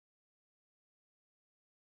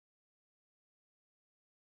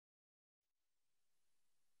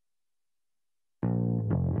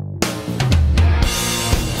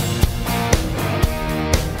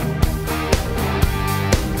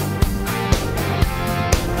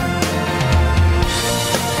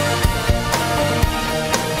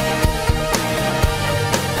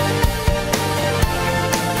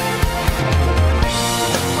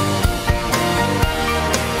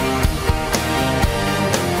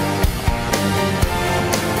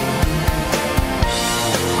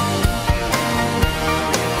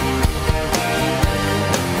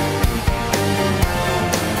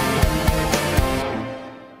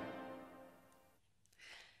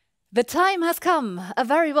The time has come. A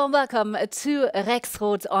very warm welcome to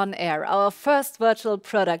Rexroth on Air, our first virtual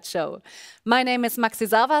product show. My name is Maxi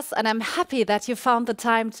Savas, and I'm happy that you found the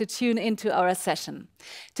time to tune into our session.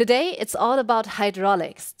 Today, it's all about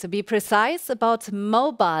hydraulics, to be precise, about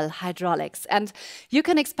mobile hydraulics, and you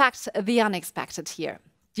can expect the unexpected here.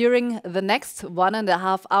 During the next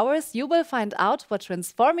 1.5 hours, you will find out what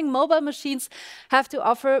transforming mobile machines have to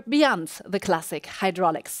offer beyond the classic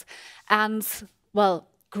hydraulics. And, well,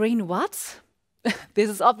 green what? This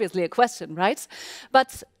is obviously a question, right?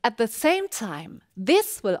 But at the same time,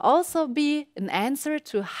 this will also be an answer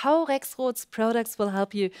to how Rexroth's products will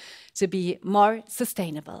help you to be more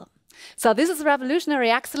sustainable. So this is revolutionary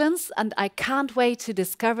excellence, and I can't wait to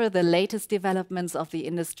discover the latest developments of the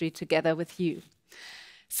industry together with you.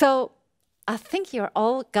 So I think you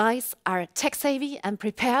all guys are tech-savvy and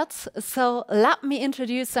prepared, so let me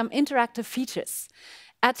introduce some interactive features.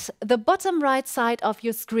 At the bottom right side of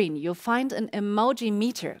your screen, you'll find an emoji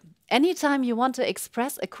meter. Anytime you want to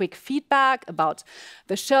express a quick feedback about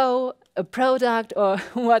the show, a product, or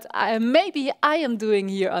what maybe I am doing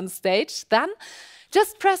here on stage, then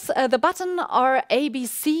just press the button or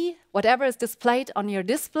ABC, whatever is displayed on your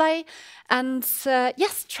display, and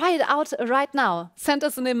yes, try it out right now. Send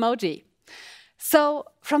us an emoji. So,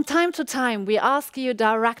 from time to time, we ask you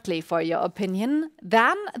directly for your opinion.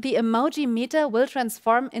 Then the emoji meter will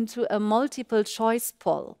transform into a multiple choice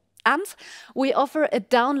poll. And we offer a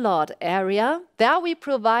download area. There we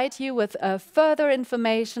provide you with further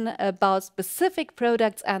information about specific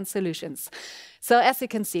products and solutions. So as you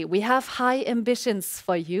can see, we have high ambitions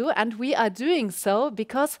for you, and we are doing so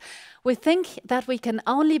because we think that we can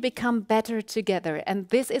only become better together. And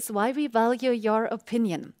this is why we value your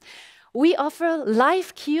opinion. We offer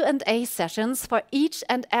live Q&A sessions for each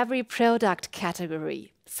and every product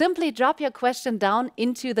category. Simply drop your question down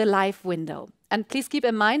into the live window. And please keep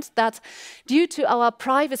in mind that due to our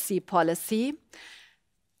privacy policy,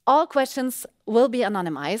 all questions will be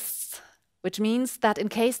anonymized, which means that in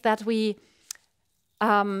case that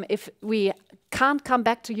if we can't come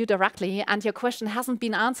back to you directly and your question hasn't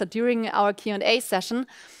been answered during our Q&A session,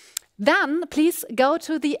 then please go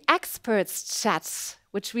to the experts chat,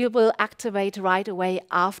 which we will activate right away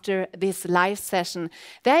after this live session.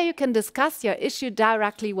 There you can discuss your issue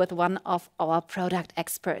directly with one of our product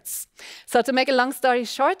experts. So to make a long story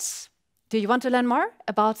short, do you want to learn more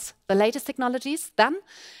about the latest technologies? Then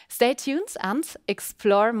stay tuned and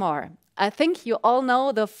explore more. I think you all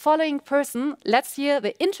know the following person. Let's hear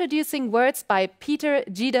the introducing words by Peter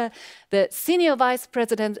Gida, the Senior Vice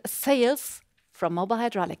President Sales from Mobile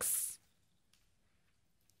Hydraulics.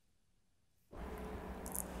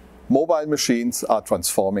 Mobile machines are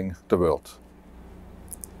transforming the world.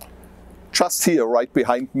 Just here, right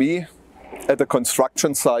behind me, at the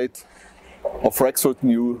construction site of Rexroth's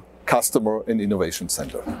new Customer and Innovation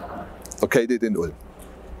Center, located in Ulm.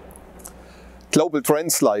 Global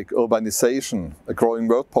trends like urbanization, a growing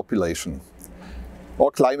world population, or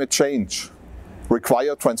climate change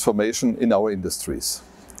require transformation in our industries.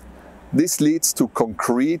 This leads to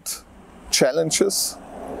concrete challenges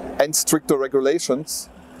and stricter regulations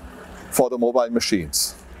for the mobile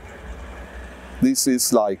machines. This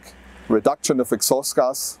is like reduction of exhaust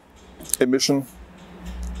gas emission,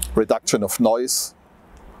 reduction of noise,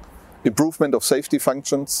 improvement of safety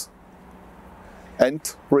functions,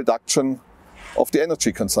 and reduction of the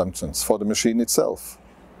energy consumptions for the machine itself,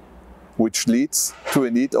 which leads to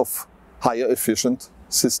a need of higher efficient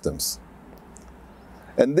systems.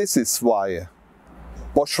 And this is why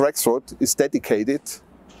Bosch Rexroth is dedicated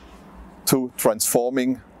to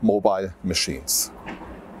transforming mobile machines.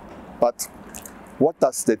 But what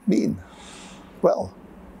does that mean? Well,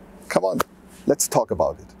 come on, let's talk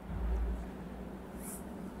about it.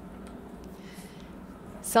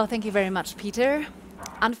 So thank you very much, Peter.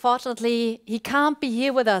 Unfortunately, he can't be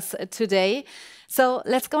here with us today. So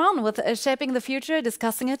let's go on with shaping the future,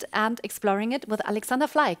 discussing it and exploring it with Alexander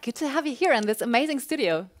Fly. Good to have you here in this amazing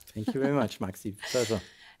studio. Thank you very much, Maxi. Pleasure.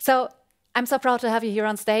 So I'm so proud to have you here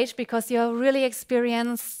on stage because you're really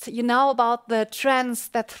experienced. You know about the trends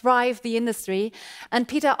that thrive the industry. And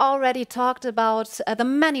Peter already talked about the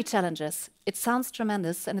many challenges. It sounds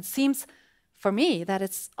tremendous, and it seems, for me, that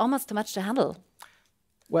it's almost too much to handle.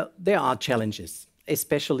 Well, there are challenges,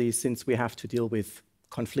 especially since we have to deal with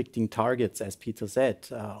conflicting targets, as Peter said.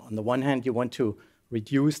 On the one hand, you want to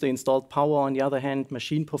reduce the installed power. On the other hand,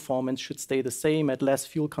 machine performance should stay the same at less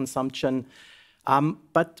fuel consumption.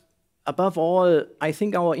 But above all, I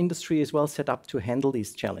think our industry is well set up to handle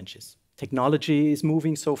these challenges. Technology is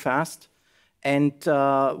moving so fast, And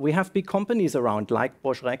we have big companies around, like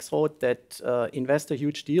Bosch Rexroth, that invest a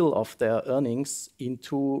huge deal of their earnings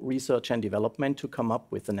into research and development to come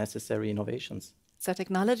up with the necessary innovations. So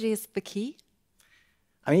technology is the key?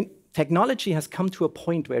 I mean, technology has come to a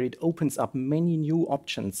point where it opens up many new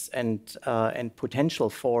options and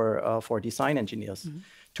potential for design engineers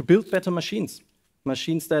to build better machines.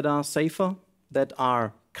 Machines that are safer, that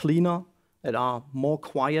are cleaner, that are more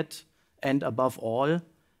quiet, and above all,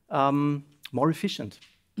 more efficient.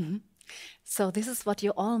 So this is what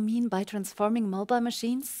you all mean by transforming mobile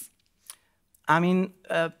machines? I mean,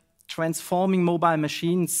 transforming mobile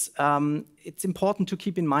machines, it's important to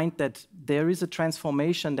keep in mind that there is a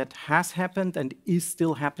transformation that has happened and is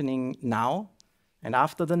still happening now. And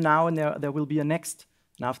after the now, there will be a next.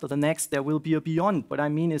 And after the next, there will be a beyond. What I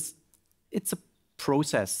mean is, it's a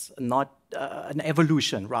process, not an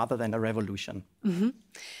evolution rather than a revolution.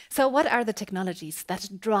 So what are the technologies that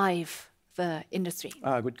drive the industry?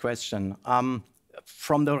 Good question.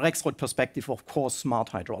 From the Rexroth perspective, of course, smart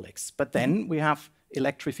hydraulics. But then we have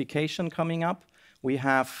electrification coming up. We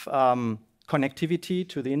have connectivity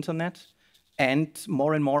to the internet and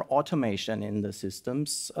more automation in the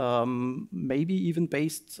systems, maybe even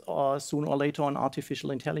based sooner or later on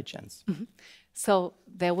artificial intelligence. So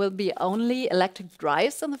there will be only electric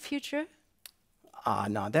drives in the future?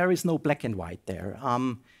 No, there is no black and white there.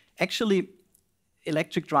 Actually,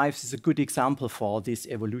 electric drives is a good example for this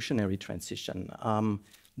evolutionary transition.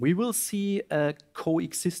 We will see a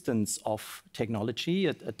coexistence of technology,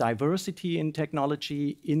 a diversity in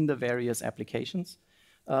technology in the various applications,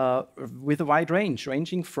 with a wide range,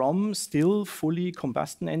 ranging from still fully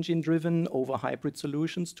combustion engine driven over hybrid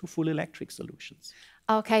solutions to full electric solutions.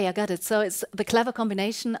 Okay, I got it. So it's the clever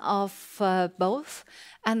combination of both.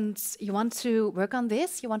 And you want to work on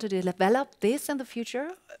this? You want to develop this in the future?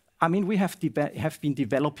 I mean, we have been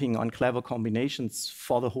developing on clever combinations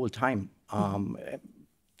for the whole time.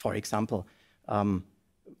 For example,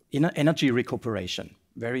 energy recuperation,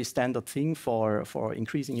 very standard thing for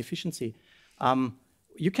increasing efficiency.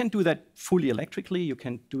 You can do that fully electrically. You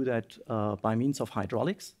can do that by means of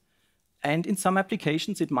hydraulics. And in some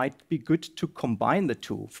applications, it might be good to combine the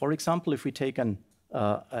two. For example, if we take an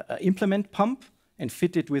implement pump and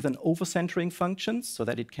fit it with an overcentering function so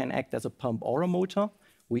that it can act as a pump or a motor,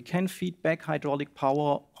 we can feed back hydraulic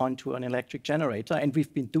power onto an electric generator. And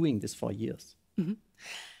we've been doing this for years.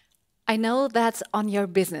 I know that on your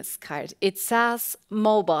business card, it says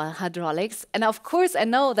mobile hydraulics. And of course, I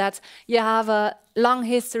know that you have a long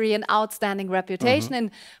history and outstanding reputation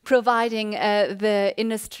in providing the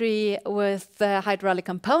industry with hydraulic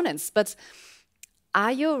components. But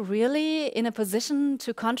are you really in a position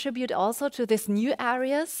to contribute also to these new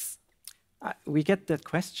areas? We get that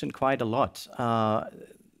question quite a lot.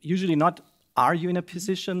 Usually not, are you in a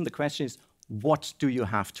position? The question is, what do you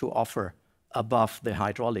have to offer above the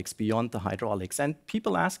hydraulics, beyond the hydraulics? And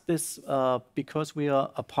people ask this because we are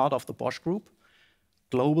a part of the Bosch Group,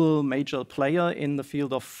 global major player in the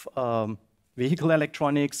field of vehicle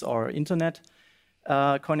electronics or internet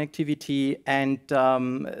connectivity. And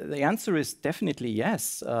the answer is definitely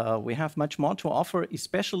yes. We have much more to offer,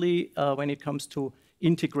 especially when it comes to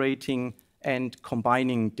integrating and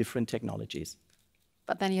combining different technologies.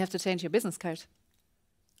 But then you have to change your business card.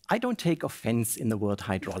 I don't take offense in the word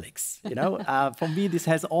hydraulics. You know, for me, this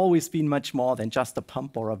has always been much more than just a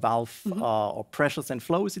pump or a valve or pressures and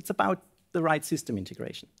flows. It's about the right system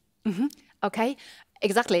integration. Okay,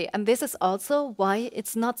 exactly. And this is also why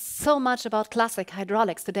it's not so much about classic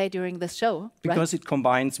hydraulics today during this show. Because it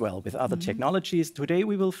combines well with other technologies. Today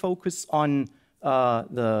we will focus on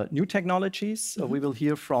the new technologies. We will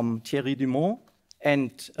hear from Thierry Dumont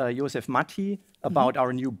and Josef Matti about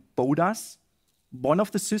our new BODAS, one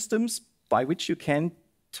of the systems by which you can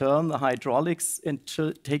turn the hydraulics and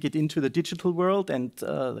take it into the digital world and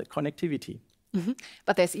the connectivity.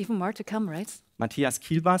 But there's even more to come, right? Matthias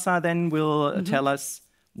Kielbasser then will tell us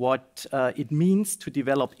what it means to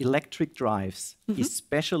develop electric drives,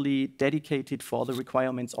 especially dedicated for the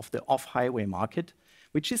requirements of the off-highway market,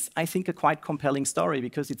 which is, I think, a quite compelling story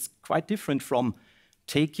because it's quite different from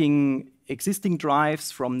taking existing drives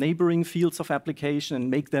from neighboring fields of application and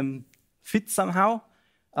make them fit somehow.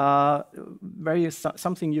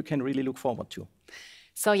 Something you can really look forward to.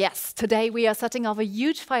 So yes, today we are setting off a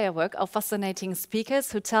huge firework of fascinating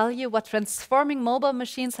speakers who tell you what transforming mobile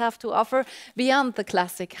machines have to offer beyond the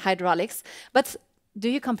classic hydraulics. But do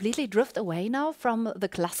you completely drift away now from the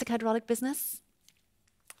classic hydraulic business?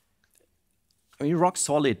 I mean, rock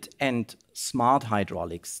solid and smart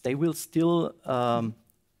hydraulics, they will still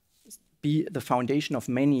be the foundation of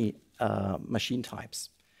many machine types.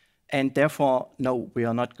 and therefore, no, we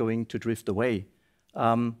are not going to drift away.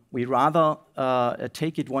 We rather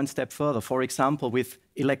take it one step further. For example, with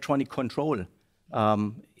electronic control.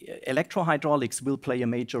 Electrohydraulics will play a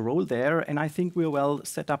major role there, and I think we're well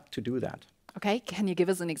set up to do that. Okay, can you give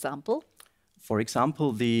us an example? For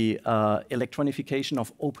example, the electronification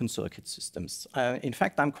of open circuit systems. In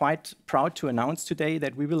fact, I'm quite proud to announce today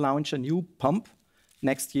that we will launch a new pump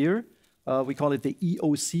next year. We call it the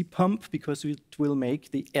EOC pump because it will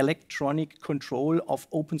make the electronic control of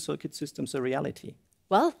open circuit systems a reality.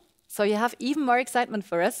 Well, so you have even more excitement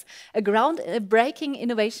for us, a groundbreaking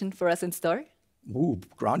innovation for us in store. Ooh,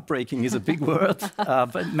 groundbreaking is a big word,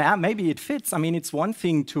 but maybe it fits. I mean, it's one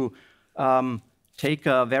thing to take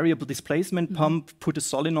a variable displacement pump, put a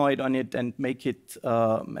solenoid on it, and make it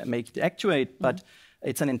actuate. But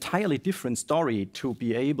it's an entirely different story to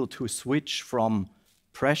be able to switch from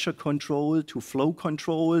pressure control to flow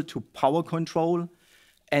control to power control,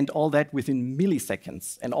 and all that within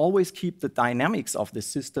milliseconds, and always keep the dynamics of the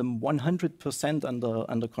system 100%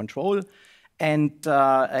 under control. And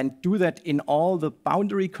do that in all the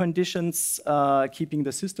boundary conditions, keeping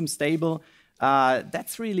the system stable.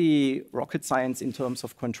 That's really rocket science in terms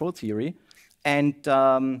of control theory. And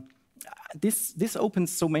this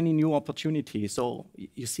opens so many new opportunities. So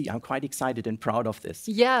you see, I'm quite excited and proud of this.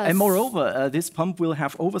 Yes. And moreover, this pump will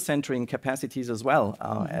have overcentering capacities as well,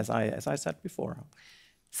 as I said before.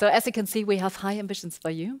 So as you can see, we have high ambitions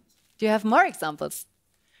for you. Do you have more examples?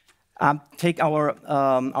 Take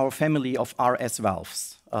our family of RS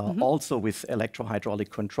valves, also with electrohydraulic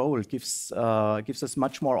control. It gives us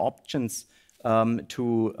much more options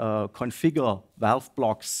to configure valve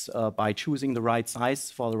blocks by choosing the right size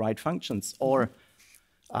for the right functions, or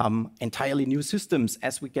entirely new systems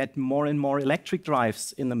as we get more and more electric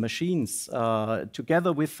drives in the machines.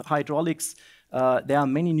 Together with hydraulics, there are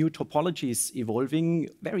many new topologies evolving,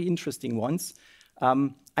 very interesting ones.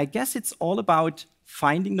 I guess it's all about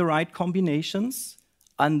finding the right combinations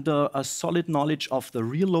under a solid knowledge of the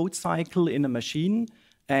real load cycle in a machine,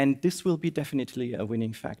 and this will be definitely a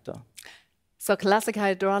winning factor. So classic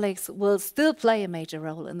hydraulics will still play a major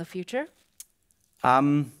role in the future?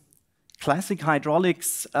 Classic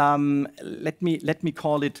hydraulics, let me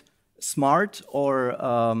call it smart or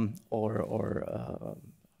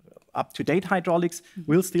up-to-date hydraulics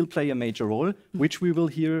will still play a major role, which we will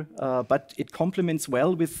hear, but it complements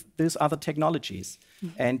well with these other technologies.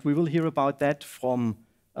 And we will hear about that from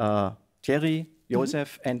Thierry,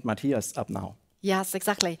 Josef, and Matthias up now. Yes,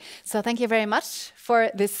 exactly. So thank you very much for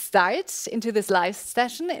this start into this live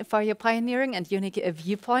session, for your pioneering and unique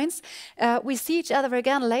viewpoints. We see each other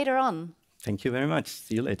again later on. Thank you very much.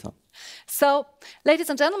 See you later. So, ladies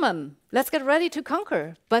and gentlemen, let's get ready to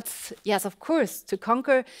conquer. But yes, of course, to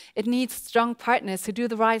conquer, it needs strong partners who do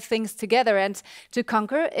the right things together. And to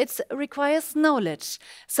conquer, it requires knowledge.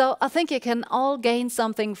 So I think you can all gain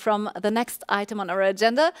something from the next item on our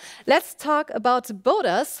agenda. Let's talk about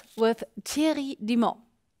BODAS with Thierry Dumont.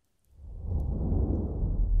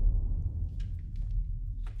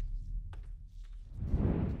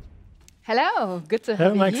 Hello, good to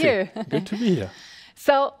have you here. Good to be here.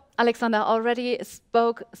 So, Alexander already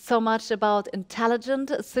spoke so much about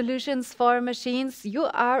intelligent solutions for machines. You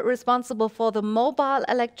are responsible for the mobile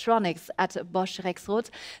electronics at Bosch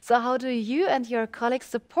Rexroth. So how do you and your colleagues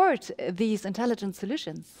support these intelligent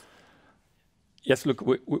solutions? Yes, look,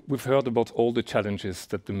 we've heard about all the challenges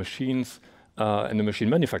that the machines and the machine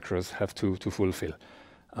manufacturers have to fulfill.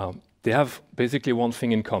 They have basically one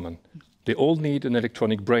thing in common. They all need an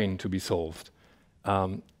electronic brain to be solved.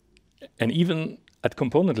 And even at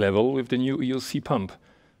component level, with the new EOC pump,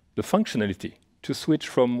 the functionality to switch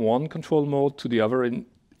from one control mode to the other in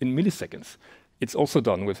milliseconds, it's also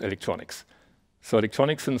done with electronics. So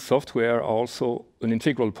electronics and software are also an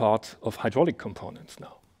integral part of hydraulic components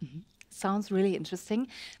now. Mm-hmm. Sounds really interesting.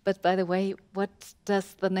 But by the way, what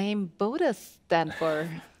does the name BODAS stand for?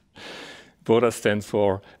 BODAS stands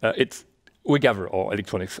for, we gather our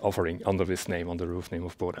electronics offering under this name, on the roof name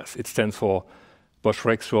of BODAS. It stands for Bosch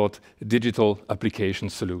Rexroth Digital Application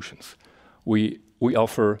Solutions. We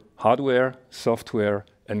offer hardware, software,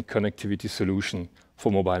 and connectivity solution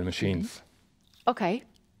for mobile machines. Okay,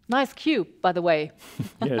 nice cube, by the way.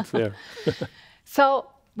 Yeah, it's there. So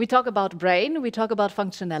we talk about brain, we talk about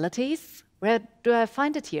functionalities. Where do I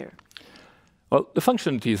find it here? Well, the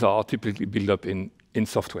functionalities are typically built up in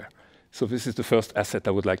software. So this is the first asset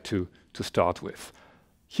I would like to start with.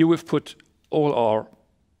 Here we've put all our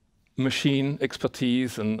machine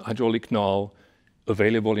expertise and hydraulic know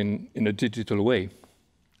available in a digital way.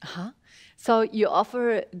 Uh-huh. So you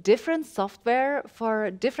offer different software for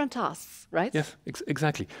different tasks, right? Yes,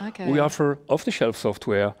 exactly. Okay. We offer off-the-shelf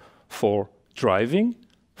software for driving,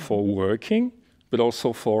 for working, but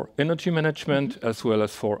also for energy management as well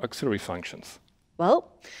as for auxiliary functions.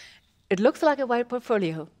 Well, it looks like a wide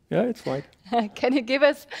portfolio. Yeah, it's right. Can you give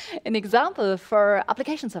us an example for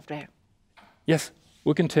application software? Yes,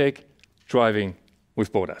 we can take driving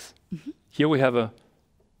with BODAS. Here we have a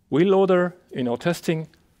wheel loader in our testing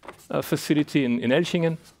facility in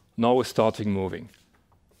Elchingen. Now we're starting moving.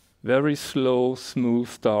 Very slow, smooth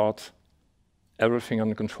start, everything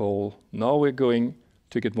under control. Now we're going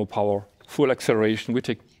to get more power, full acceleration. We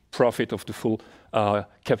take profit of the full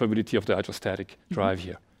capability of the hydrostatic drive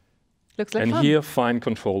here. Looks like and fun. here, fine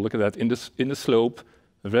control. Look at that, in the slope,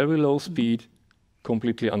 very low speed,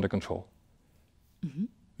 completely under control.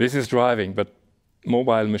 This is driving, but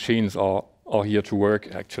mobile machines are here to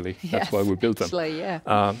work, actually. Yes, that's why we built them. Actually,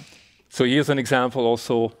 yeah. So here's an example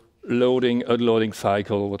also, loading, unloading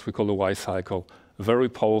cycle, what we call the Y cycle. A very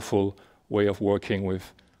powerful way of working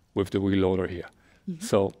with the wheel loader here.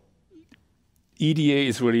 So EDA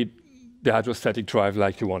is really the hydrostatic drive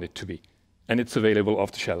like you want it to be. And it's available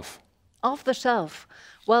off the shelf. Off the shelf.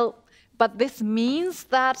 Well, but this means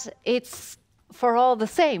that it's for all the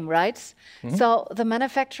same, right? So the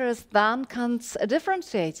manufacturers then can't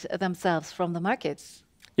differentiate themselves from the markets.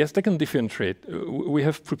 Yes, they can differentiate. We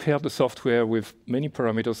have prepared the software with many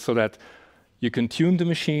parameters so that you can tune the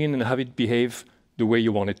machine and have it behave the way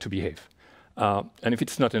you want it to behave. And if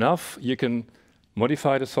it's not enough, you can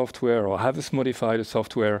modify the software or have us modify the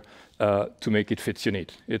software to make it fit your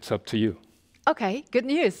need. It's up to you. Okay, good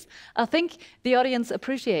news. I think the audience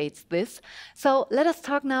appreciates this. So let us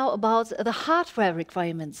talk now about the hardware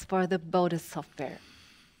requirements for the BODAS software.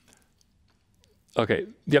 Okay,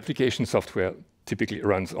 the application software typically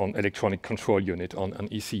runs on electronic control unit, on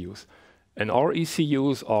ECUs. And our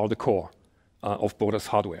ECUs are the core of BODAS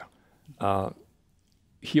hardware.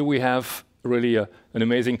 Here we have really an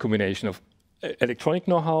amazing combination of electronic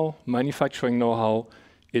know-how, manufacturing know-how.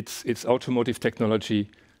 It's automotive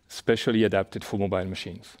technology, specially adapted for mobile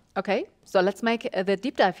machines. Okay, so let's make the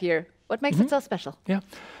deep dive here. What makes it so special? Yeah,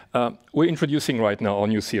 we're introducing right now our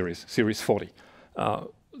new series, Series 40.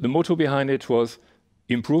 The motto behind it was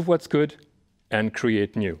improve what's good and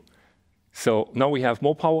create new. So now we have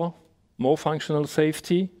more power, more functional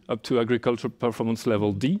safety, up to agricultural performance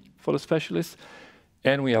level D for the specialists,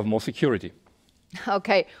 and we have more security.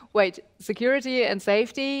 Okay, wait, security and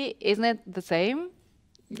safety, isn't it the same?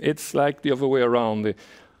 It's like the other way around.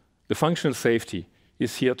 The functional safety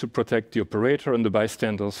is here to protect the operator and the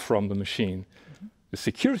bystanders from the machine. The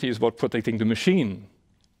security is about protecting the machine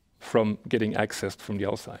from getting accessed from the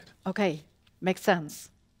outside. Okay, makes sense.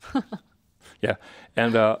 Yeah,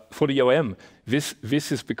 and for the OEM, this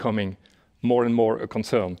is becoming more and more a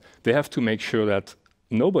concern. They have to make sure that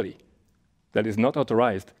nobody that is not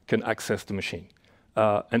authorized can access the machine.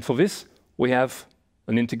 And for this, we have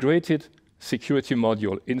an integrated security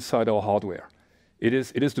module inside our hardware. It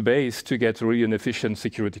is the base to get really an efficient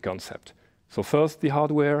security concept. So first the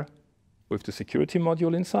hardware with the security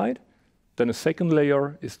module inside. Then a second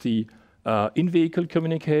layer is the in-vehicle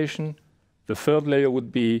communication. The third layer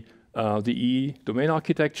would be the E domain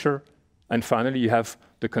architecture. And finally, you have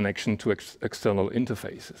the connection to external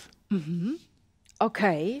interfaces.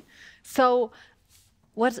 Okay, so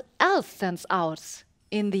what else stands out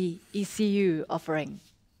in the ECU offering?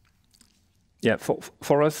 Yeah,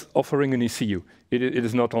 for us, offering an ECU, it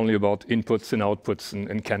is not only about inputs and outputs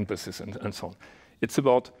and canvases and so on. It's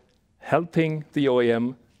about helping the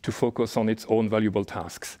OEM to focus on its own valuable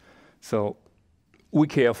tasks. So we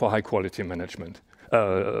care for high quality management,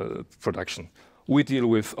 production. We deal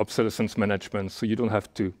with obsolescence management, so you don't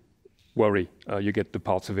have to worry. You get the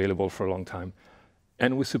parts available for a long time.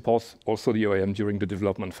 And we support also the OEM during the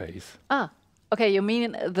development phase. Ah, okay, you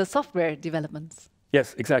mean the software developments?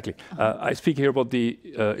 Yes, exactly. I speak here about the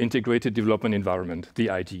integrated development environment, the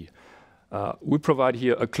ID. We provide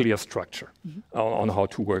here a clear structure on how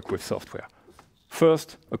to work with software.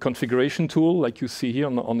 First, a configuration tool, like you see here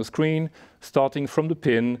on the screen, starting from the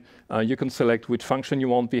pin. You can select which function you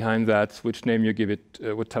want behind that, which name you give it,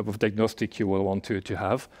 what type of diagnostic you will want to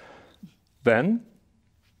have. Then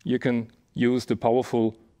you can use the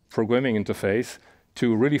powerful programming interface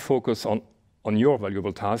to really focus on your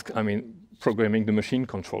valuable task. I mean, programming the machine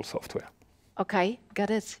control software. Okay, got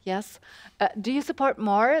it, yes. Do you support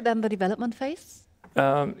more than the development phase?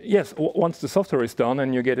 Yes, once the software is done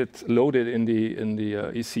and you get it loaded in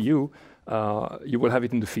the ECU, you will have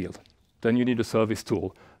it in the field. Then you need a service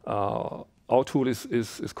tool. Our tool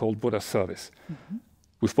is called BODAS Service.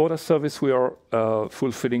 With BODAS Service, we are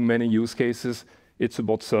fulfilling many use cases. It's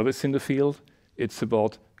about service in the field. It's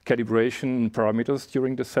about calibration and parameters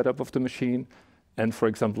during the setup of the machine. and, for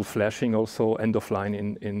example, flashing also end of line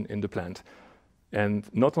in the plant. And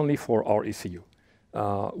not only for our ECU.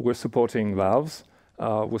 We're supporting valves,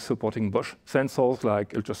 we're supporting Bosch sensors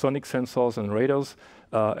like ultrasonic sensors and radars,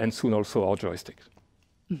 and soon also our joysticks.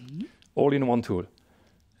 All in one tool.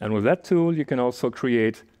 And with that tool, you can also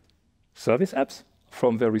create service apps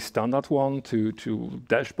from very standard one to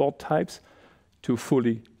dashboard types to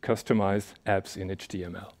fully customized apps in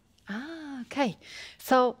HTML. Ah, okay.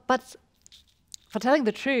 So, but for telling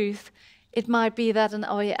the truth, it might be that an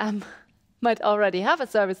OEM might already have a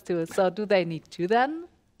service tool. So do they need to then?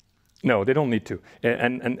 No, they don't need to.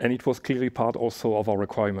 And it was clearly part also of our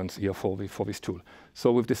requirements here for this tool.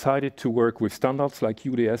 So we've decided to work with standards like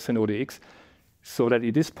UDS and ODX so that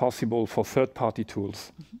it is possible for third-party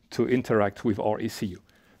tools to interact with our ECU.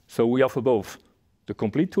 So we offer both the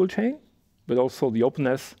complete tool chain, but also the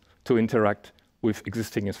openness to interact with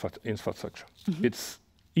existing infrastructure. It's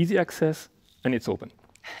easy access and it's open.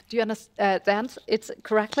 Do you understand it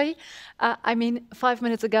correctly? I mean, 5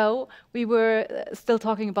 minutes ago, we were still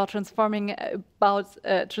talking about transforming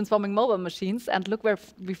mobile machines, and look where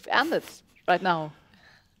we've ended right now.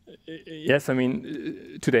 Yes, I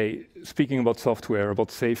mean, today, speaking about software,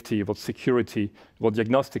 about safety, about security, about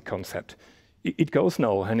diagnostic concept, it goes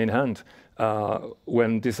now hand in hand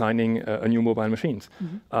when designing a new mobile machines.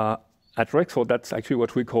 At Rexroth, that's actually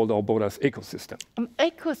what we call our BODAS ecosystem. An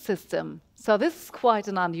ecosystem. So this is quite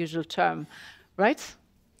an unusual term, right?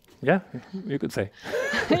 Yeah, you could say.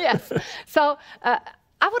 Yes. So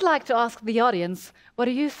I would like to ask the audience, what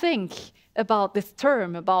do you think about this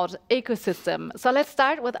term, about ecosystem? So let's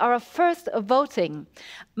start with our first voting.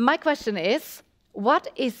 My question is, what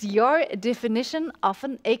is your definition of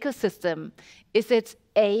an ecosystem? Is it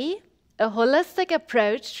A, a holistic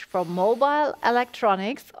approach for mobile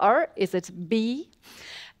electronics, or is it B,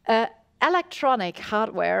 electronic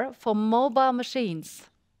hardware for mobile machines?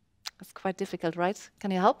 It's quite difficult, right?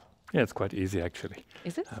 Can you help? Yeah, it's quite easy, actually.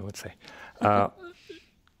 Is it? I would say.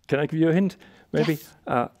 Can I give you a hint? Maybe.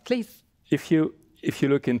 Yes, please. If you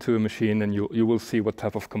look into a machine, and you will see what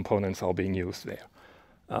type of components are being used there.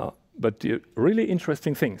 But the really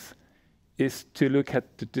interesting things is to look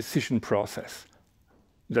at the decision process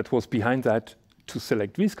that was behind that to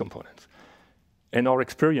select these components. And our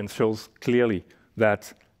experience shows clearly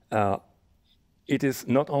that it is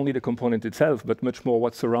not only the component itself, but much more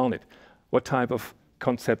what's around it. What type of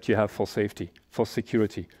concept you have for safety, for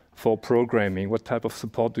security, for programming, what type of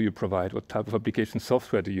support do you provide, what type of application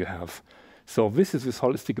software do you have. So this is this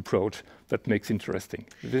holistic approach that makes interesting.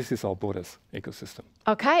 This is our BODAS ecosystem.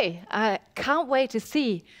 Okay, I can't wait to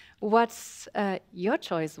see what your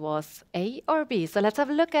choice was, A or B. So let's have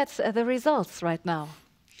a look at the results right now.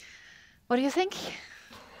 What do you think?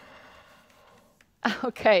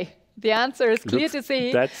 Okay, the answer is clear to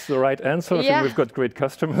see. That's the right answer. I think we've got great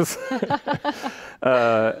customers.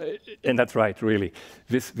 And that's right, really.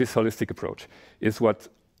 This holistic approach is what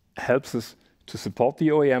helps us to support the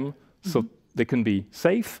OEM so they can be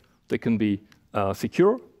safe, they can be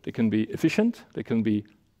secure, they can be efficient, they can be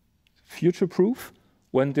future-proof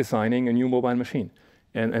when designing a new mobile machine.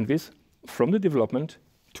 And this from the development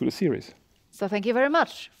to the series. So thank you very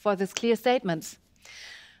much for this clear statement.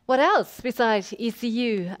 What else besides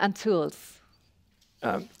ECU and tools?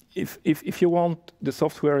 If you want the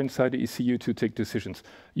software inside the ECU to take decisions,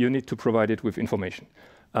 you need to provide it with information.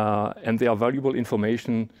 And there are valuable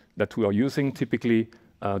information that we are using, typically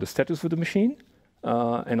the status of the machine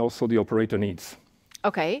and also the operator needs.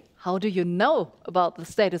 Okay, how do you know about the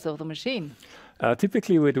status of the machine?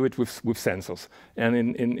 Typically, we do it with sensors. And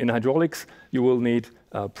in hydraulics, you will need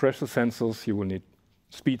pressure sensors, you will need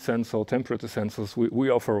speed sensor, temperature sensors. We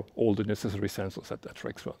offer all the necessary sensors at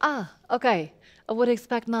Rexroth. Ah, okay. I would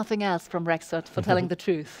expect nothing else from Rexroth, for telling the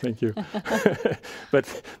truth. Thank you.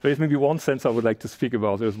 But there's maybe one sensor I would like to speak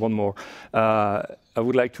about. There's one more. I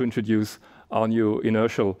would like to introduce our new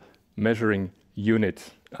inertial measuring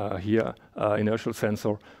unit here, inertial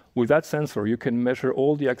sensor. With that sensor, you can measure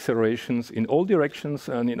all the accelerations in all directions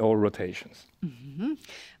and in all rotations.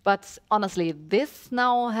 But honestly, this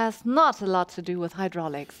now has not a lot to do with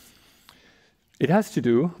hydraulics. It has to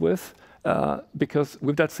do with, because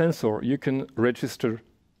with that sensor, you can register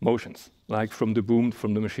motions, like from the boom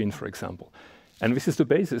from the machine, for example. And this is the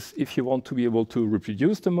basis if you want to be able to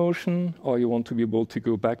reproduce the motion or you want to be able to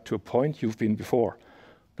go back to a point you've been before.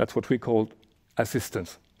 That's what we call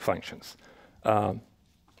assistance functions.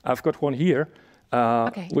 I've got one here.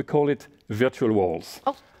 We call it virtual walls.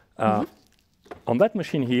 Oh. On that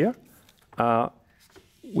machine here,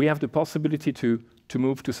 we have the possibility to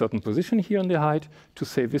move to a certain position here in the height to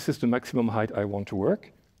say this is the maximum height I want to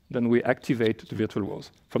work. Then we activate the virtual walls.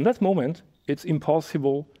 From that moment, it's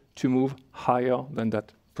impossible to move higher than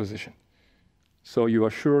that position. So you are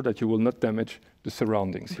sure that you will not damage the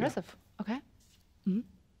surroundings. Impressive. Okay.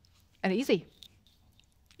 And easy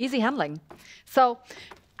handling. So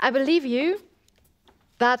I believe you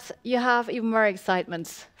that you have even more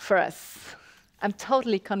excitement for us. I'm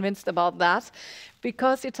totally convinced about that,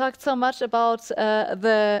 because you talked so much about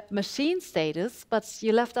the machine status, but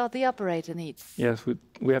you left out the operator needs. Yes,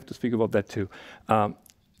 we have to speak about that too.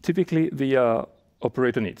 Typically, the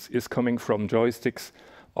operator needs is coming from joysticks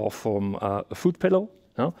or from a foot pedal,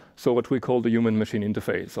 so what we call the human-machine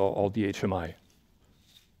interface, or the HMI.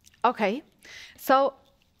 Okay, so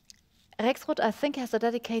Rexroth, I think, has a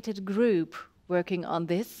dedicated group working on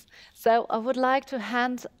this. So I would like to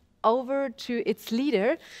hand over to its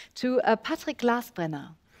leader, to Patrick Glasbrenner.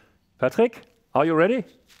 Patrick, are you ready?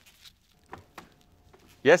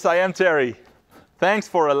 Yes, I am, Terry. Thanks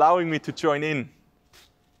for allowing me to join in.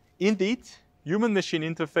 Indeed, human-machine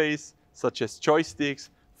interface, such as joysticks,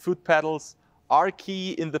 foot pedals, are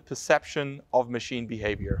key in the perception of machine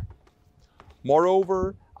behavior.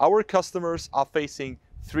 Moreover, our customers are facing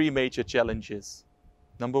three major challenges.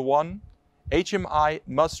 Number one, HMI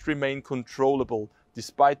must remain controllable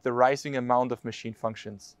despite the rising amount of machine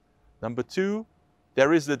functions. Number two,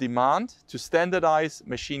 there is the demand to standardize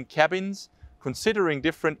machine cabins, considering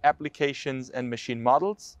different applications and machine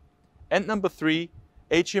models. And number three,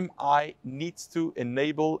 HMI needs to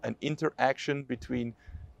enable an interaction between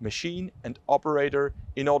machine and operator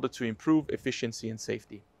in order to improve efficiency and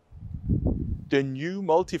safety. The new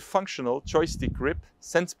multifunctional joystick grip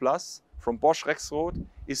Sense Plus from Bosch Rexroth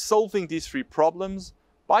is solving these three problems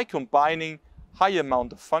by combining high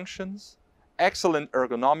amount of functions, excellent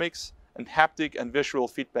ergonomics, and haptic and visual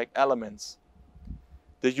feedback elements.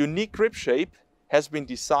 The unique grip shape has been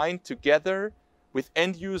designed together with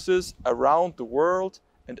end users around the world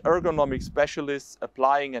and ergonomic specialists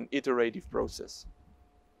applying an iterative process.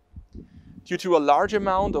 Due to a large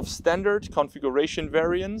amount of standard configuration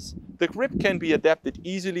variants, the grip can be adapted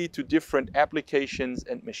easily to different applications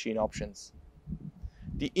and machine options.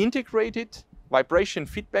 The integrated vibration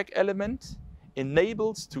feedback element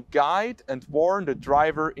enables to guide and warn the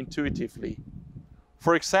driver intuitively.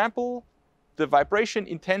 For example, the vibration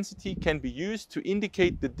intensity can be used to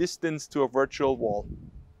indicate the distance to a virtual wall.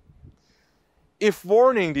 If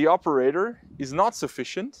warning the operator is not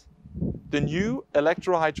sufficient, the new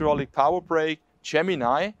electro-hydraulic power brake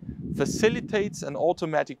Gemini facilitates an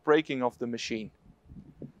automatic braking of the machine.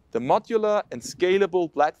 The modular and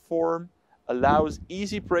scalable platform allows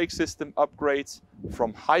easy brake system upgrades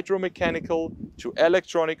from hydromechanical to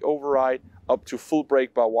electronic override up to full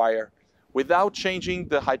brake-by-wire without changing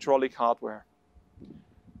the hydraulic hardware.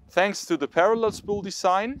 Thanks to the parallel spool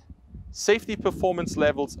design, safety performance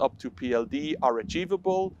levels up to PLD are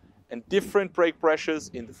achievable, and different brake pressures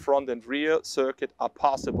in the front and rear circuit are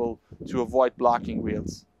possible to avoid blocking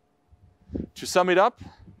wheels. To sum it up,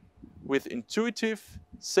 with intuitive,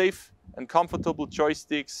 safe and comfortable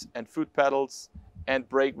joysticks and foot pedals and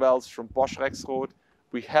brake valves from Bosch Rexroth,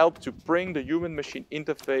 we help to bring the human-machine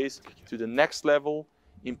interface to the next level,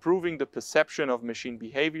 improving the perception of machine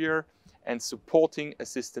behavior and supporting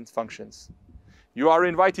assistance functions. You are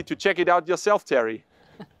invited to check it out yourself, Terry.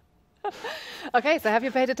 Okay, so have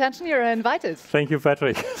you paid attention? You're invited. Thank you,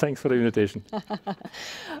 Patrick. Thanks for the invitation.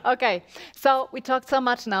 Okay, so we talked so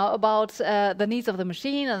much now about the needs of the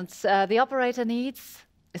machine and the operator needs.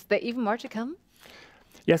 Is there even more to come?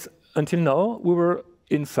 Yes, until now we were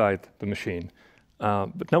inside the machine,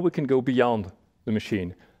 but now we can go beyond the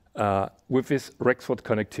machine with this Rexroth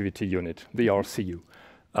connectivity unit, the RCU.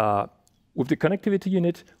 With the connectivity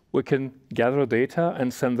unit, we can gather data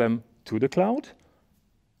and send them to the cloud,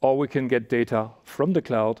 or we can get data from the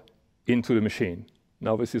cloud into the machine.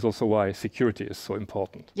 Now, this is also why security is so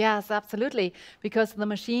important. Yes, absolutely, because the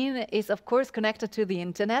machine is, of course, connected to the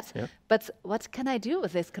internet. Yeah. But what can I do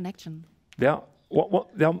with this connection? There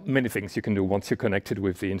are many things you can do once you're connected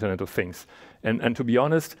with the Internet of Things. And to be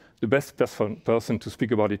honest, the best person to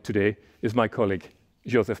speak about it today is my colleague,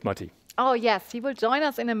 Joseph Matti. Oh, yes, he will join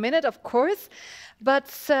us in a minute, of course. But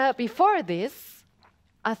before this,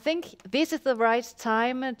 I think this is the right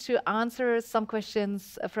time to answer some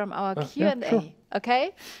questions from our Q&A. Yeah, sure.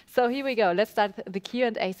 Okay, so here we go. Let's start the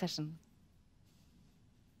Q&A session.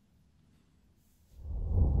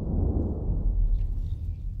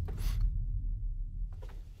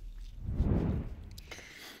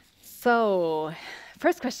 So,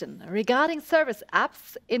 first question, regarding service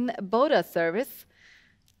apps in BODAS service,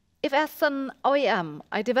 if as an OEM,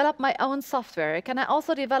 I develop my own software, can I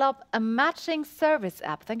also develop a matching service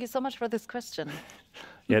app? Thank you so much for this question.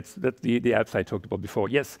 Yeah, that's the apps I talked about before.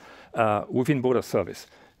 Yes, within BODAS service,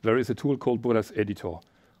 there is a tool called BODAS Editor.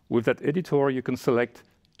 With that editor, you can select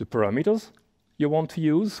the parameters you want to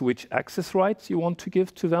use, which access rights you want to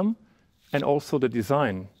give to them, and also the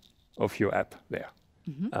design of your app there.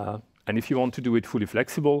 And if you want to do it fully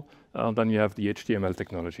flexible, then you have the HTML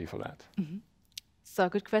technology for that. So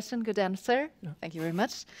good question, good answer. Yeah. Thank you very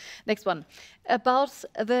much. Next one. About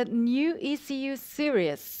the new ECU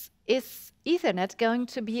series, is Ethernet going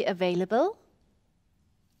to be available?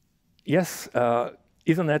 Yes,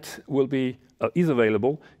 Ethernet is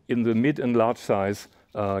available in the mid and large size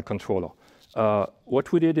controller.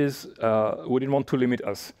 What we did is we didn't want to limit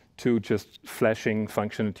us to just flashing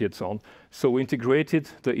functionality and so on. So we integrated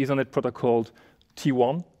the Ethernet protocol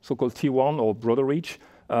T1, so-called T1 or broader reach,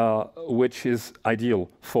 which is ideal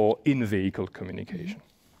for in-vehicle communication.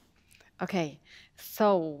 Okay,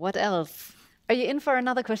 so what else? Are you in for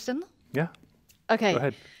another question? Yeah. Okay. Go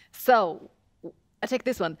ahead. So I take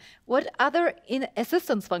this one. What other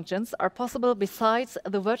assistance functions are possible besides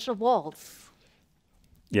the virtual walls?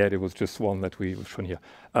 Yeah, there was just one that we've shown here.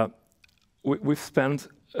 We've spent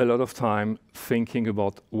a lot of time thinking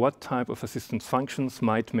about what type of assistance functions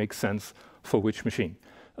might make sense for which machine,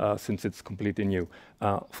 since it's completely new.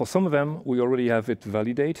 For some of them, we already have it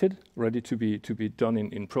validated, ready to be done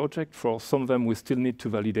in project. For some of them, we still need to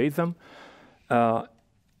validate them.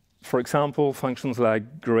 For example, functions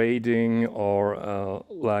like grading or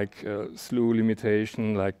slew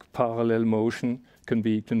limitation, like parallel motion can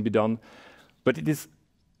be done, but it is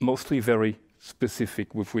mostly very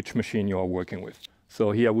specific with which machine you are working with.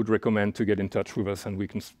 So here I would recommend to get in touch with us and we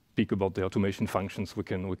can speak about the automation functions we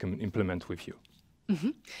can implement with you.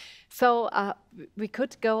 So we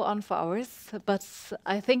could go on for hours, but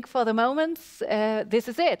I think for the moment, this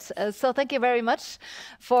is it. So thank you very much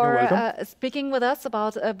for speaking with us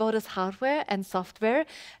about BODAS hardware and software.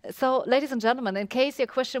 So ladies and gentlemen, in case your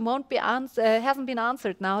question hasn't been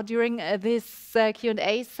answered now during this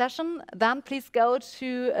Q&A session, then please go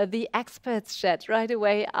to the experts chat right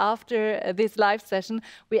away after this live session.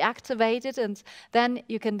 We activate it and then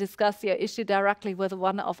you can discuss your issue directly with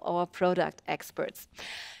one of our product experts.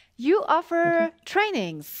 You offer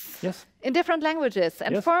trainings in different languages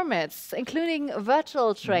and formats, including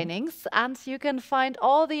virtual trainings, and you can find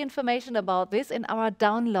all the information about this in our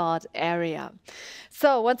download area.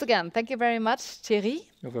 So once again, thank you very much, Thierry.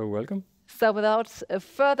 You're very welcome. So without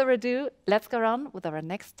further ado, let's go on with our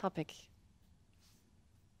next topic.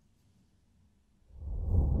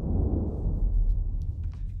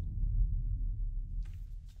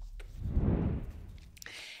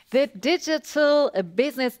 The digital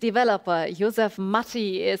business developer, Josef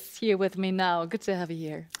Matti, is here with me now. Good to have you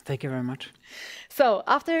here. Thank you very much. So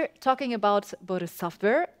after talking about BODAS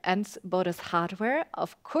software and BODAS hardware,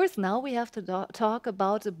 of course, now we have to talk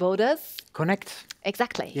about BODAS Connect.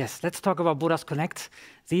 Exactly. Yes, let's talk about BODAS Connect,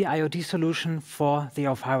 the IoT solution for the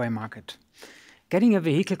off-highway market. Getting a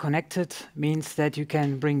vehicle connected means that you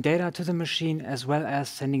can bring data to the machine as well as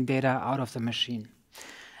sending data out of the machine.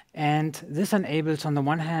 And this enables, on the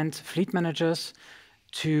one hand, fleet managers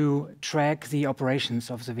to track the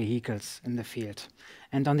operations of the vehicles in the field.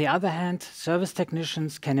 And on the other hand, service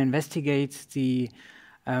technicians can investigate the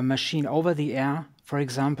machine over the air, for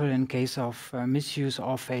example, in case of misuse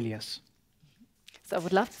or failures. So I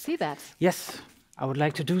would love to see that. Yes, I would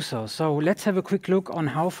like to do so. So let's have a quick look on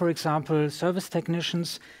how, for example, service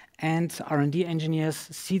technicians and R&D engineers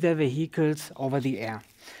see their vehicles over the air.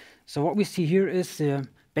 So what we see here is the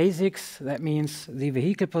basics. That means the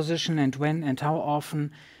vehicle position and when and how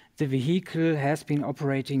often the vehicle has been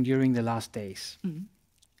operating during the last days. Mm-hmm.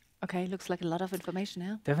 Okay, looks like a lot of information,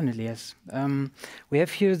 yeah? Definitely, yes. We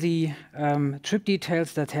have here the trip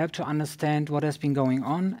details that help to understand what has been going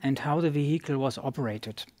on and how the vehicle was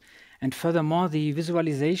operated. And furthermore, the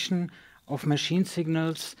visualization of machine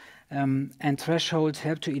signals and thresholds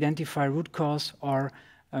help to identify root cause or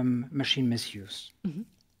machine misuse. Mm-hmm.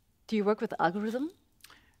 Do you work with algorithm?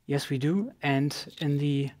 Yes, we do. And in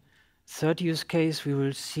the third use case, we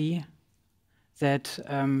will see that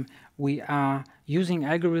we are using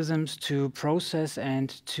algorithms to process and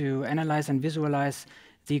to analyze and visualize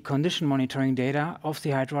the condition monitoring data of the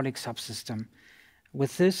hydraulic subsystem.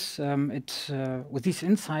 With this, with these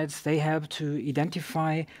insights, they help to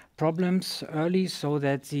identify problems early so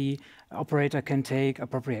that the operator can take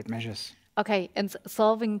appropriate measures. Okay, and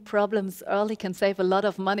solving problems early can save a lot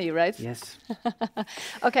of money, right? Yes.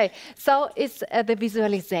 Okay, so is the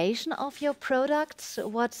visualization of your product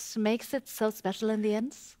what makes it so special in the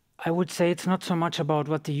end? I would say it's not so much about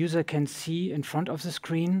what the user can see in front of the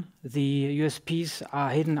screen. The USPs are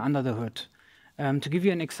hidden under the hood. To give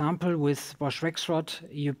you an example, with Bosch Rexroth,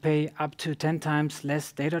 you pay up to 10 times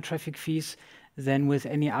less data traffic fees than with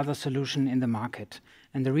any other solution in the market.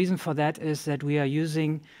 And the reason for that is that we are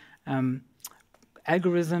using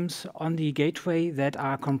algorithms on the gateway that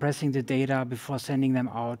are compressing the data before sending them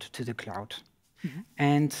out to the cloud.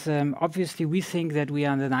 And obviously, we think that we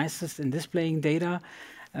are the nicest in displaying data,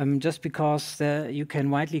 just because you can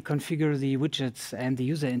widely configure the widgets and the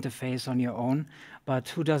user interface on your own. But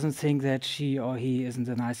who doesn't think that she or he isn't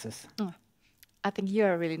the nicest? I think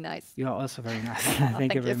you're really nice. You are also very nice.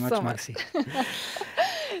 Thank you very much, so Maxi.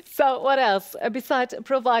 So what else, besides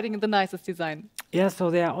providing the nicest design? Yeah,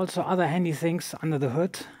 so there are also other handy things under the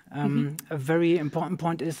hood. A very important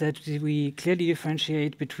point is that we clearly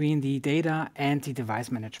differentiate between the data and the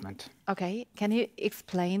device management. Okay, can you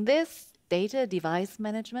explain this? Data device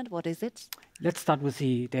management, what is it? Let's start with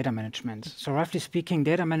the data management. So roughly speaking,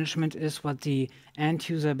 data management is what the end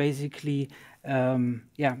user basically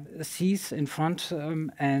sees in front,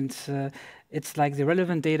 and it's like the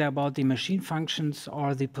relevant data about the machine functions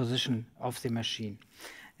or the position of the machine.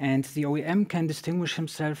 And the OEM can distinguish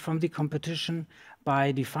himself from the competition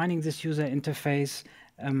by defining this user interface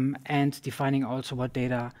and defining also what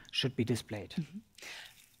data should be displayed.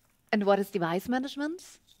 And what is device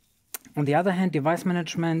management? On the other hand, device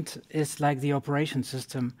management is like the operation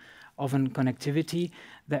system of an connectivity.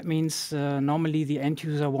 That means normally the end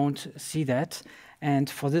user won't see that. And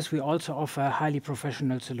for this, we also offer a highly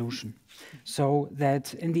professional solution, so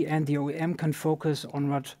that in the end, the OEM can focus on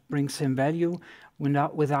what brings him value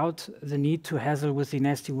without the need to hassle with the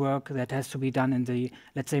nasty work that has to be done in the,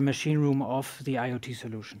 let's say, machine room of the IoT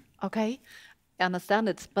solution. Okay, I understand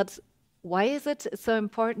it. But why is it so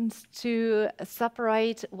important to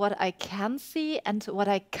separate what I can see and what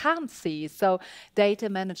I can't see? So data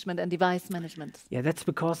management and device management. Yeah, that's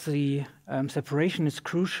because the separation is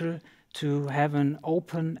crucial to have an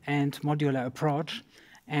open and modular approach.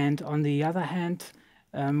 And on the other hand,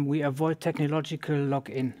 we avoid technological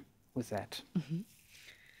lock-in with that.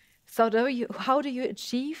 So how do you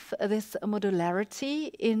achieve this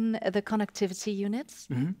modularity in the connectivity units?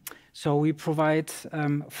 So we provide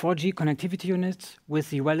 4G connectivity units with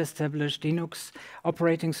the well-established Linux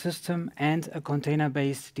operating system and a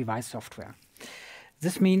container-based device software.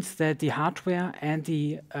 This means that the hardware and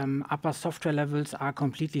the upper software levels are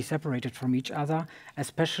completely separated from each other,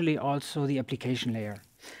 especially also the application layer.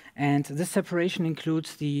 And this separation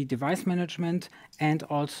includes the device management and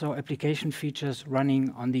also application features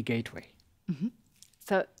running on the gateway.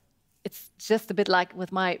 So it's just a bit like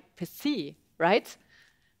with my PC, right?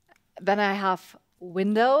 Then I have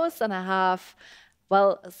Windows and I have,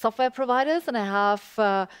 well, software providers, and I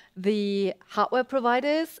have the hardware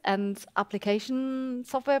providers and application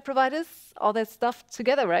software providers, all that stuff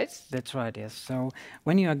together, right? That's right, yes. So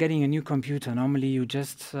when you are getting a new computer, normally you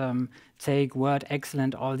just take Word, Excel,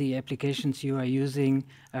 and all the applications you are using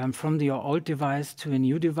from your old device to a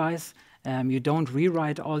new device. You don't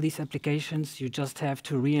rewrite all these applications, you just have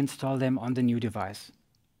to reinstall them on the new device.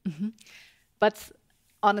 But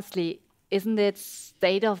honestly, isn't it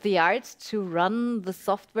state of the art to run the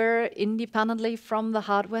software independently from the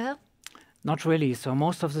hardware? Not really. So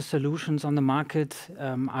most of the solutions on the market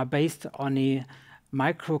are based on a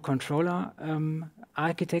microcontroller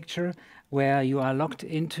architecture where you are locked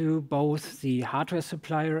into both the hardware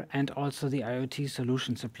supplier and also the IoT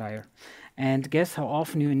solution supplier. And guess how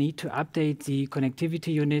often you need to update the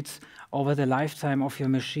connectivity units over the lifetime of your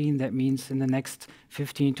machine? That means in the next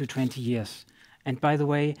 15 to 20 years. And by the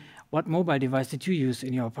way, what mobile device did you use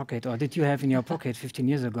in your pocket, or did you have in your pocket 15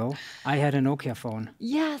 years ago? I had a Nokia phone.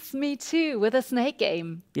 Yes, me too, with a snake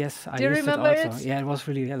game. Yes, I Do you used remember it also. it? Yeah, it was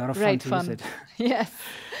really a lot of fun Great to fun. use it. Yes.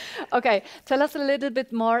 Okay, tell us a little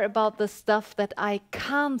bit more about the stuff that I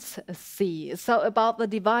can't see. So about the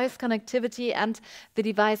device connectivity and the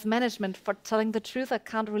device management. For telling the truth, I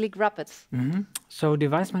can't really grab it. So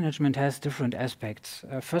device management has different aspects.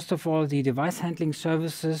 First of all, the device handling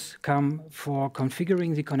services come for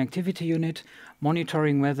configuring the connectivity unit,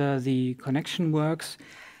 monitoring whether the connection works,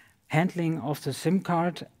 handling of the SIM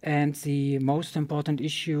card, and the most important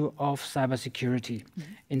issue of cybersecurity.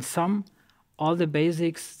 In sum, all the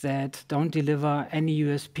basics that don't deliver any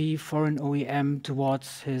USP for an OEM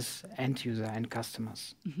towards his end user and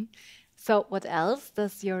customers. So what else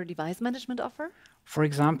does your device management offer? For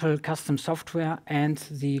example, custom software and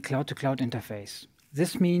the cloud-to-cloud interface.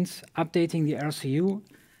 This means updating the RCU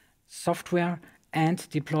software and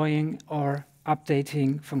deploying or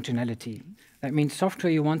updating functionality. That means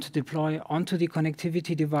software you want to deploy onto the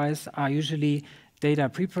connectivity device are usually data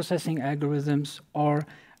preprocessing algorithms or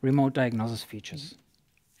remote diagnosis features.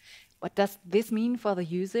 What does this mean for the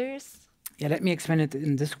users? Yeah, let me explain it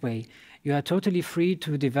in this way. You are totally free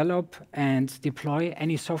to develop and deploy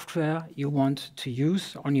any software you want to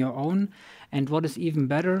use on your own. And what is even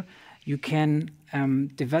better, you can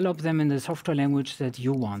develop them in the software language that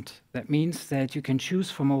you want. That means that you can choose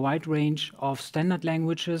from a wide range of standard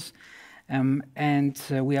languages.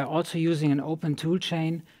 We are also using an open tool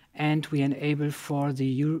chain, and we enable for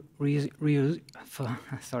the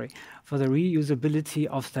reusability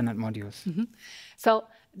of standard modules. So,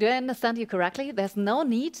 do I understand you correctly? There's no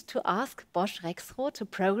need to ask Bosch Rexroth to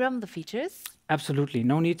program the features? Absolutely.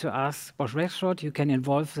 No need to ask Bosch Rexroth. You can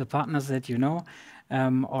involve the partners that you know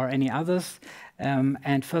or any others.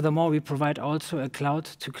 And furthermore, we provide also a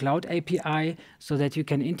cloud-to-cloud API so that you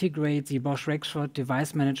can integrate the Bosch Rexroth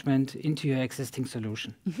device management into your existing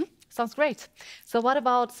solution. Sounds great. So what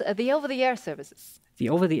about the over-the-air services? The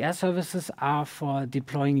over-the-air services are for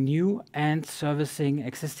deploying new and servicing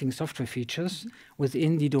existing software features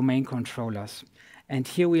within the domain controllers. And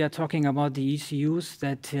here we are talking about the ECUs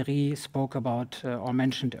that Thierry spoke about or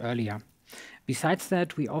mentioned earlier. Besides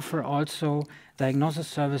that, we offer also diagnosis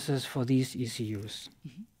services for these ECUs.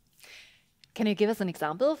 Can you give us an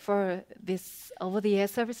example for this over-the-air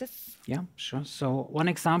services? Yeah, sure. So one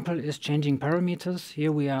example is changing parameters.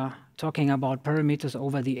 Here we are talking about parameters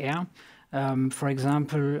over the air. For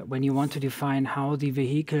example, when you want to define how the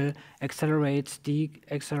vehicle accelerates,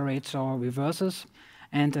 deaccelerates, or reverses.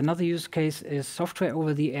 And another use case is software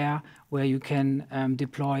over the air, where you can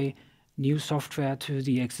deploy new software to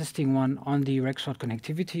the existing one on the Rexroth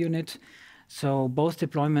connectivity unit. So both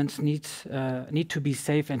deployments need to be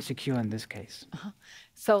safe and secure in this case.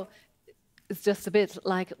 So it's just a bit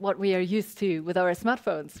like what we are used to with our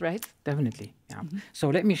smartphones, right? Definitely, yeah. So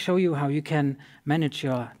let me show you how you can manage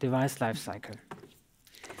your device lifecycle.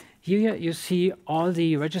 Here you see all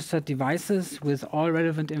the registered devices with all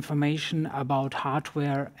relevant information about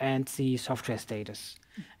hardware and the software status.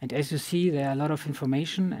 And as you see, there are a lot of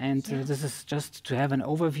information, and this is just to have an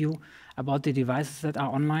overview about the devices that are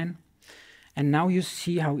online. And now you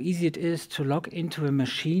see how easy it is to log into a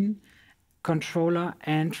machine controller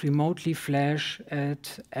and remotely flash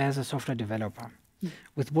it as a software developer.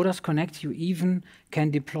 With BODAS Connect, you even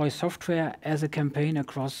can deploy software as a campaign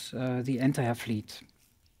across the entire fleet.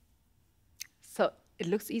 So it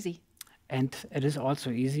looks easy. And it is also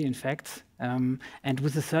easy, in fact. And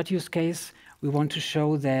with the third use case, we want to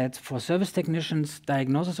show that for service technicians,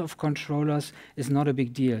 diagnosis of controllers is not a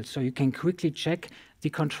big deal. So you can quickly check the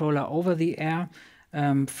controller over the air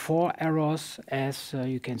for errors, as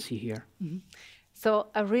you can see here. So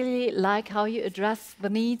I really like how you address the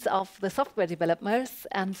needs of the software developers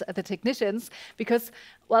and the technicians, because,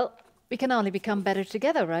 well, we can only become better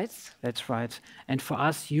together, right? That's right. And for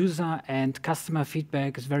us, user and customer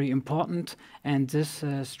feedback is very important, and this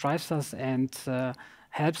strives us and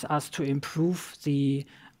helps us to improve the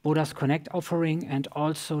BODAS Connect offering and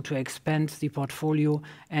also to expand the portfolio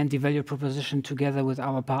and the value proposition together with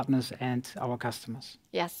our partners and our customers.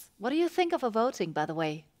 Yes. What do you think of a voting, by the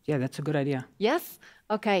way? Yeah, that's a good idea. Yes?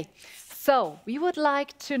 Okay. So we would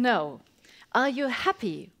like to know, are you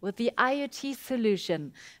happy with the IoT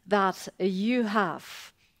solution that you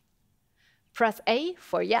have? Press A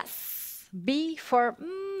for yes, B for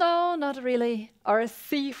no, not really, or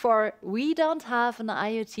C for we don't have an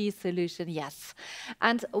IoT solution, yes.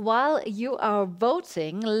 And while you are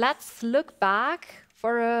voting, let's look back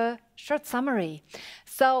for a short summary.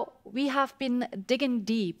 So we have been digging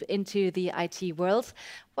deep into the IT world.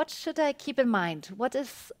 What should I keep in mind? What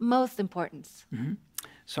is most important?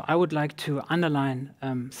 So I would like to underline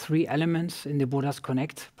 3 elements in the BODAS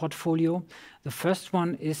Connect portfolio. The first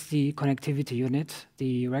one is the connectivity unit,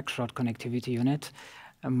 the Rexroth connectivity unit,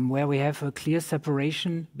 where we have a clear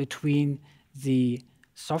separation between the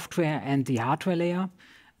software and the hardware layer.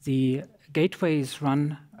 The gateway is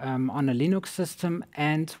run on a Linux system,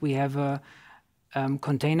 and we have a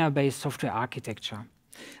container-based software architecture.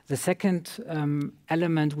 The second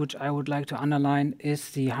element which I would like to underline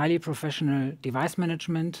is the highly professional device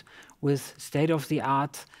management with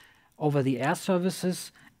state-of-the-art over-the-air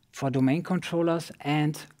services for domain controllers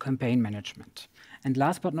and campaign management. And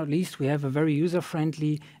last but not least, we have a very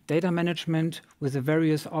user-friendly data management with the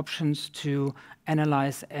various options to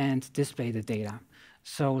analyze and display the data.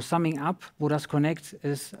 So summing up, BODAS Connect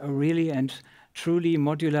is a really and truly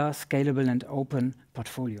modular, scalable, and open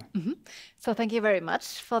portfolio. So thank you very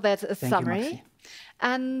much for that summary.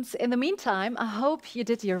 And in the meantime, I hope you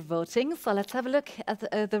did your voting. So let's have a look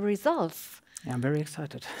at the results. Yeah, I'm very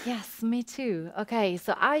excited. Yes, me too. Okay,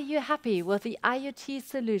 so are you happy with the IoT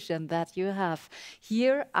solution that you have?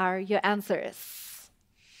 Here are your answers.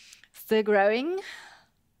 Still growing?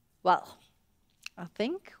 Well, I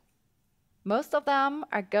think most of them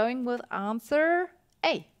are going with answer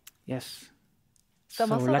A. Yes. So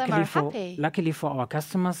most of them are happy. Luckily for our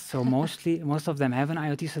customers, so most of them have an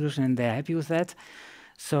IoT solution and they're happy with that.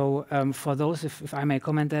 So for those, if I may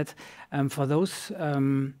comment that, for those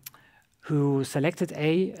who selected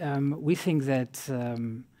A, we think that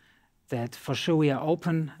that for sure we are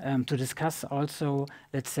open to discuss also,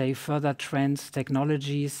 let's say, further trends,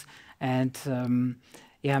 technologies, and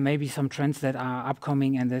yeah, maybe some trends that are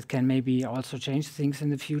upcoming and that can maybe also change things in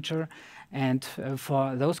the future. And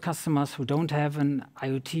for those customers who don't have an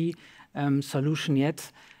IoT solution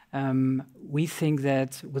yet, we think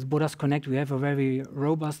that with BODAS Connect we have a very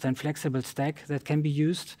robust and flexible stack that can be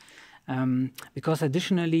used, because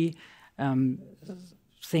additionally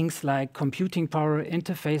things like computing power,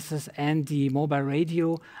 interfaces, and the mobile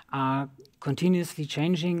radio are continuously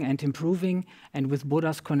changing and improving. And with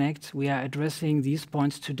BODAS Connect, we are addressing these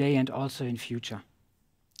points today and also in future.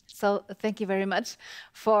 So thank you very much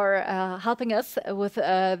for helping us with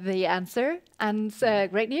the answer, and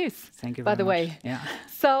great news. Thank you by very the much. way. Yeah.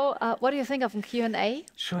 So what do you think of a Q&A?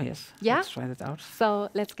 Sure, yes. Yeah? Let's try that out. So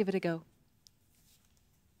let's give it a go.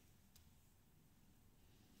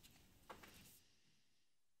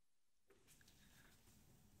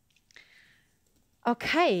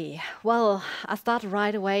 Okay, well, I'll start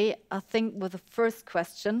right away, I think, with the first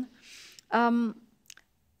question.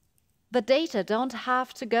 The data don't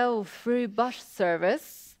have to go through Bosch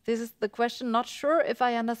service. This is the question. Not sure if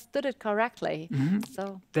I understood it correctly.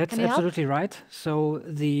 So that's absolutely right. So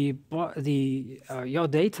your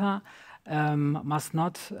data must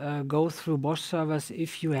not go through Bosch servers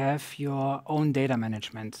if you have your own data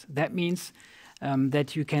management. That means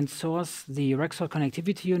that you can source the Rexroth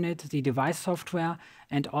connectivity unit, the device software,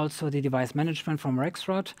 and also the device management from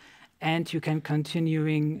Rexroth, and you can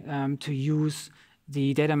continuing to use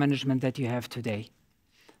the data management that you have today.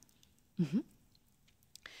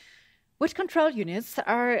 Which control units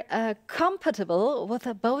are compatible with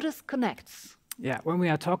the BODAS Connect? Yeah, when we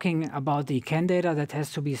are talking about the CAN data that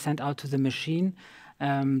has to be sent out to the machine,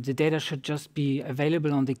 the data should just be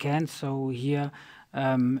available on the CAN. So here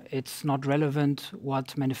it's not relevant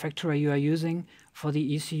what manufacturer you are using for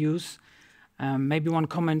the ECUs. Maybe one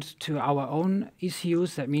comment to our own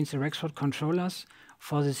ECUs, that means the Rexroth controllers.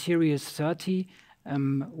 For the Series 30,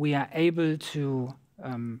 we are able to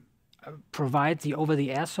provide the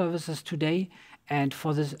over-the-air services today. And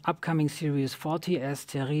for this upcoming Series 40, as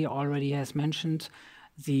Thierry already has mentioned,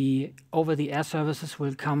 the over-the-air services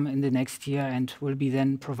will come in the next year and will be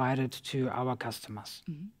then provided to our customers.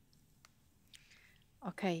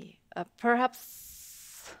 Okay,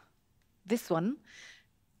 perhaps this one.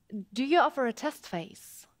 Do you offer a test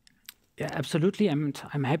phase? Yeah, absolutely.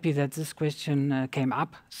 I'm happy that this question came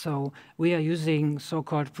up. So we are using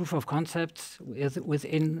so-called proof of concepts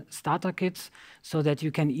within starter kits so that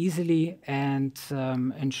you can easily and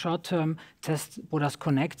in short term test BODAS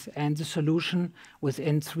Connect and the solution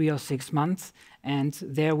within 3 or 6 months. And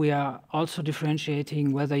there we are also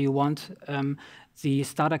differentiating whether you want the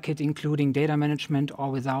starter kit including data management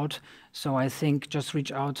or without. So I think just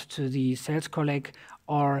reach out to the sales colleague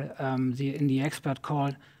or in the expert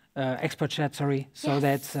call. Expert chat, sorry, so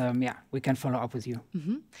that yeah, we can follow up with you.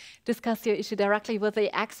 Discuss your issue directly with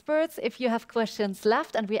the experts if you have questions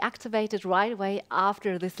left, and we activate it right away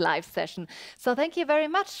after this live session. So thank you very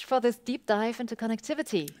much for this deep dive into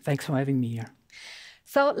connectivity. Thanks for having me here.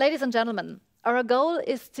 So, ladies and gentlemen, our goal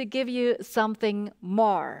is to give you something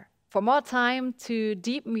more. For more time to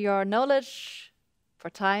deepen your knowledge, for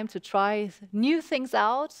time to try new things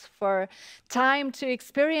out, for time to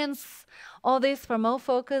experience all this, for more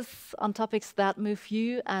focus on topics that move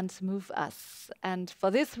you and move us. And for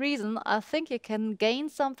this reason, I think you can gain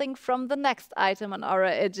something from the next item on our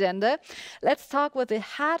agenda. Let's talk with the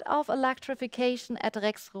head of electrification at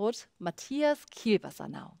Rexroth, Matthias Kielwasser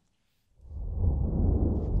now.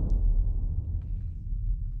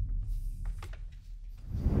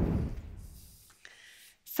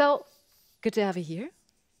 So, good to have you here.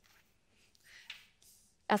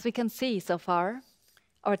 As we can see so far,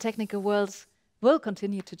 our technical world will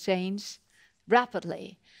continue to change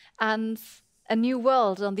rapidly. And a new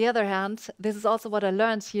world, on the other hand, this is also what I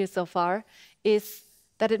learned here so far, is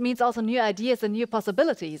that it means also new ideas and new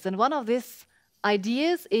possibilities. And one of these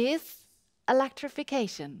ideas is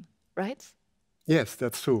electrification, right? Yes,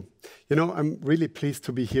 that's true. You know, I'm really pleased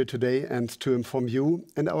to be here today and to inform you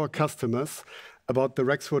and our customers about the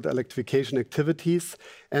Rexroth electrification activities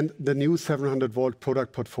and the new 700-volt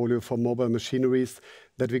product portfolio for mobile machineries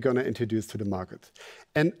that we're going to introduce to the market.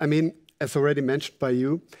 And I mean, as already mentioned by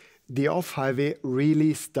you, the off-highway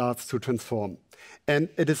really starts to transform. And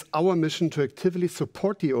it is our mission to actively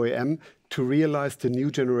support the OEM to realize the new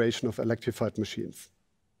generation of electrified machines.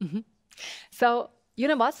 So, you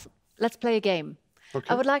know what? Let's play a game. Okay.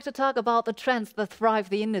 I would like to talk about the trends that thrive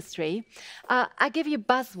the industry. I give you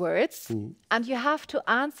buzzwords, and you have to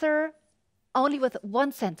answer only with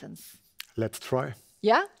one sentence. Let's try.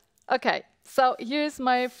 Yeah? Okay. So here's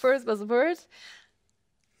my first buzzword.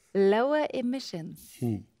 Lower emissions.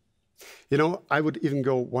 You know, I would even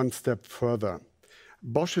go one step further.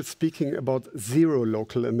 Bosch is speaking about zero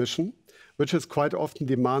local emission, which is quite often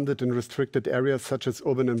demanded in restricted areas such as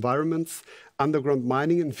urban environments, underground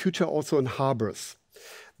mining, in future also in harbors.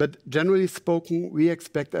 But generally spoken, we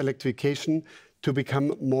expect electrification to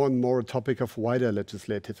become more and more a topic of wider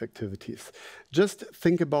legislative activities. Just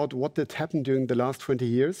think about what did happen during the last 20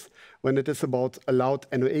 years when it is about allowed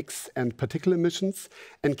NOx and particle emissions,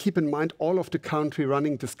 and keep in mind all of the currently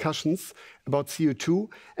running discussions about CO2,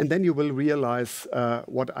 and then you will realize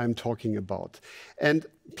what I'm talking about. And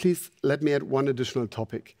please let me add one additional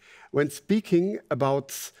topic. When speaking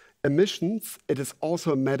about emissions, it is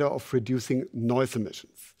also a matter of reducing noise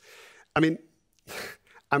emissions. I mean,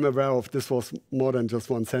 I'm aware of this was more than just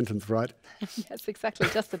one sentence, right? Yes, exactly.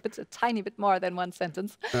 Just a tiny bit more than one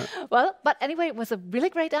sentence. Well, but anyway, it was a really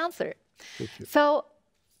great answer. Thank you. So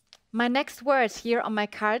my next word here on my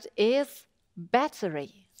card is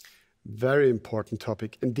battery. Very important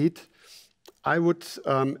topic. Indeed, I would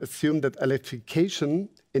assume that electrification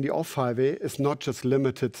in the off-highway is not just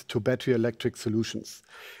limited to battery electric solutions.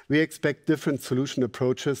 We expect different solution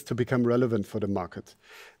approaches to become relevant for the market.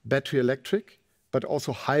 Battery electric, but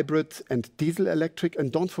also hybrid and diesel electric,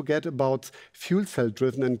 and don't forget about fuel cell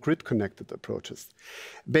driven and grid connected approaches.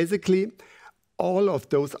 Basically, all of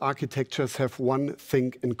those architectures have one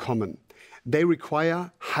thing in common. They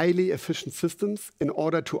require highly efficient systems in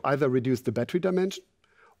order to either reduce the battery dimension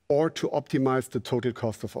or to optimize the total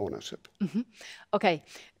cost of ownership. Okay,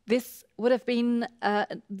 this would have been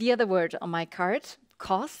the other word on my card,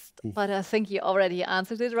 cost, but I think you already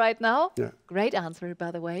answered it right now. Yeah. Great answer,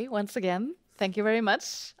 by the way, once again. Thank you very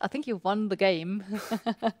much. I think you won the game.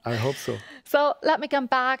 I hope so. So let me come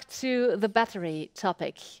back to the battery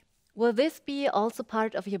topic. Will this be also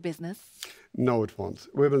part of your business? No, it won't.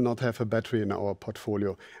 We will not have a battery in our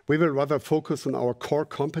portfolio. We will rather focus on our core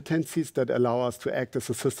competencies that allow us to act as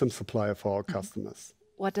a system supplier for our customers.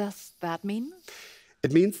 What does that mean?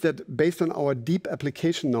 It means that based on our deep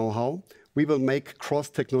application know-how, we will make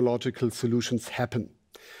cross-technological solutions happen.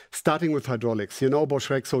 Starting with hydraulics. You know Bosch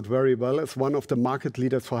Rexroth very well as one of the market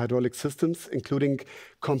leaders for hydraulic systems, including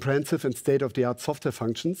comprehensive and state-of-the-art software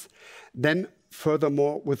functions. Then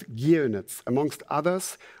furthermore with gear units, amongst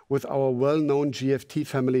others with our well-known GFT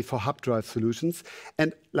family for hub drive solutions.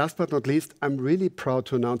 And last but not least, I'm really proud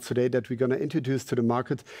to announce today that we're going to introduce to the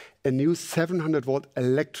market a new 700-volt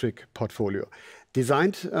electric portfolio,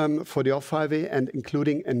 designed for the off-highway and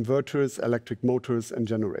including inverters, electric motors and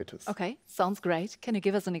generators. Okay, sounds great. Can you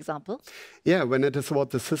give us an example? Yeah, when it is about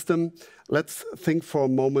the system, let's think for a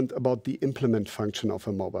moment about the implement function of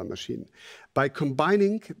a mobile machine. By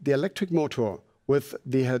combining the electric motor with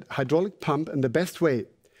the hydraulic pump in the best way,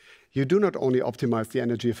 you do not only optimize the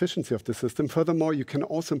energy efficiency of the system, furthermore, you can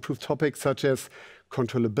also improve topics such as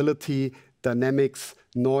controllability, dynamics,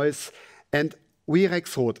 noise, and we,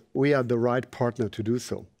 Rexroth, we are the right partner to do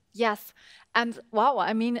so. Yes. And wow,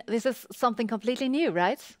 I mean, this is something completely new,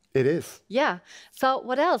 right? It is. Yeah. So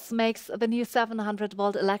what else makes the new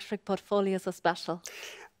 700-volt electric portfolio so special?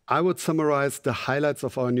 I would summarize the highlights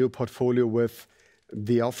of our new portfolio with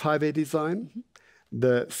the off-highway design,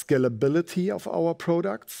 the scalability of our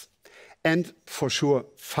products, and for sure,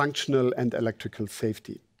 functional and electrical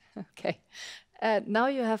safety. Okay. Now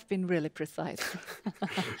you have been really precise.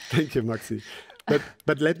 Thank you, Maxi.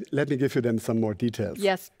 But let me give you then some more details.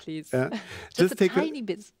 Yes, please. Just a tiny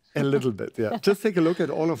bit. A little bit, yeah. Just take a look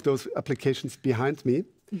at all of those applications behind me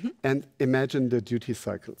and imagine the duty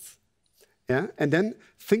cycles. Yeah? And then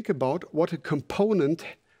think about what a component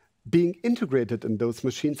being integrated in those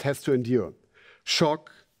machines has to endure.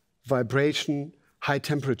 Shock, vibration, high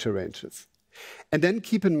temperature ranges. And then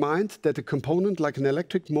keep in mind that a component like an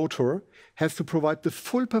electric motor has to provide the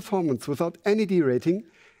full performance without any derating,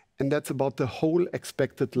 and that's about the whole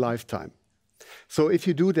expected lifetime. So if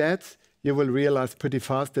you do that, you will realize pretty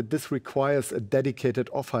fast that this requires a dedicated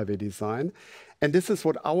off-highway design. And this is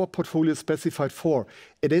what our portfolio is specified for.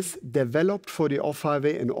 It is developed for the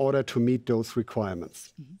off-highway in order to meet those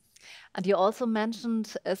requirements. And you also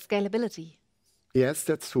mentioned scalability. Yes,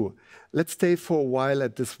 that's true. Let's stay for a while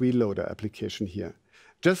at this wheel loader application here,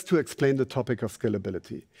 just to explain the topic of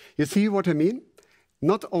scalability. You see what I mean?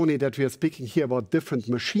 Not only that we are speaking here about different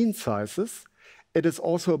machine sizes, it is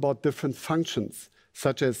also about different functions,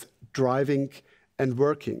 such as driving, and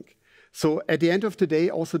working. So at the end of the day,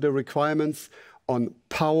 also the requirements on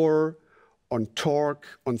power, on torque,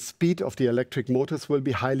 on speed of the electric motors will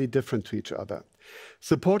be highly different to each other.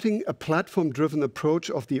 Supporting a platform-driven approach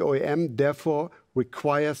of the OEM therefore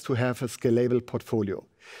requires to have a scalable portfolio.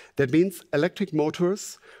 That means electric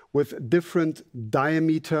motors with different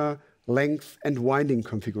diameter, length, and winding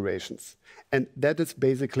configurations. And that is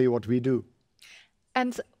basically what we do.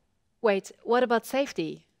 And wait, what about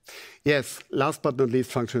safety? Yes, last but not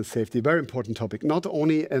least, functional safety, very important topic, not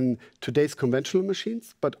only in today's conventional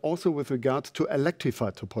machines, but also with regard to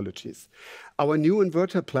electrified topologies. Our new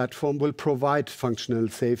inverter platform will provide functional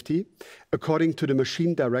safety according to the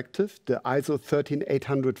machine directive, the ISO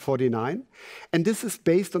 13849. And this is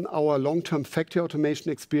based on our long-term factory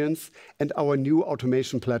automation experience and our new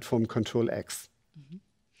automation platform, Control X.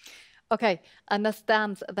 Okay,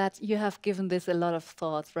 understand that you have given this a lot of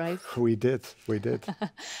thought, right? We did.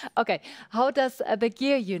 Okay, how does the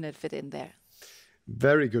gear unit fit in there?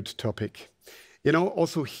 Very good topic. You know,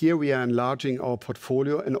 also here we are enlarging our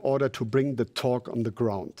portfolio in order to bring the torque on the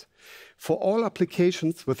ground. For all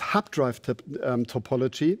applications with hub drive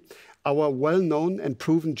topology, our well-known and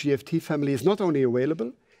proven GFT family is not only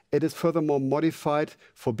available, it is furthermore modified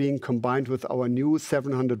for being combined with our new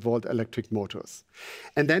 700-volt electric motors.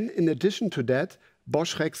 And then in addition to that,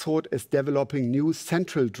 Bosch Rexroth is developing new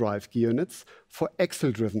central drive gear units for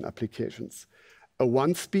axle-driven applications, a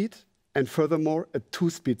one-speed and furthermore a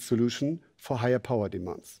two-speed solution for higher power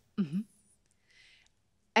demands.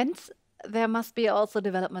 And there must be also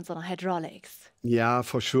developments on hydraulics. Yeah,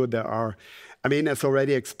 for sure there are. I mean, as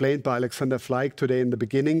already explained by Alexander Fleig today in the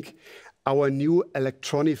beginning, our new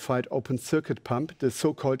electronified open circuit pump, the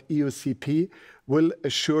so-called EUCP, will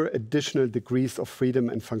assure additional degrees of freedom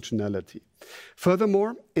and functionality.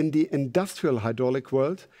 Furthermore, in the industrial hydraulic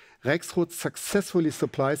world, Rexroth successfully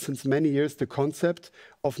supplies since many years the concept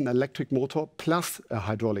of an electric motor plus a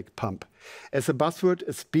hydraulic pump. As a buzzword,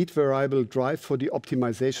 a speed variable drive for the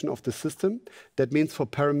optimization of the system. That means for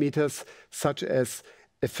parameters such as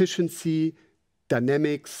efficiency,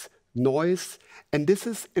 dynamics, noise, and this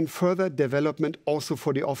is in further development also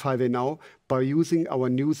for the off-highway now by using our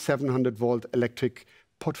new 700-volt electric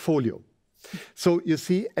portfolio. So you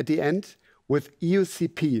see, at the end, with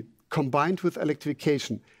EUCP combined with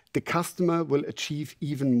electrification, the customer will achieve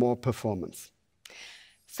even more performance.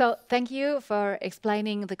 So thank you for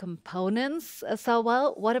explaining the components so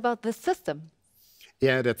well. What about the system?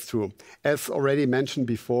 Yeah, that's true. As already mentioned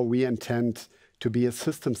before, we intend to be a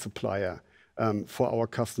system supplier for our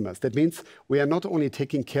customers. That means we are not only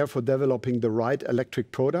taking care for developing the right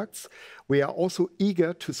electric products, we are also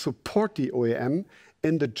eager to support the OEM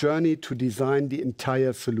in the journey to design the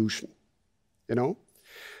entire solution. You know?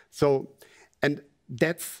 So, and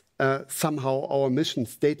that's somehow our mission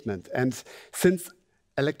statement. And since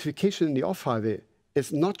electrification in the off-highway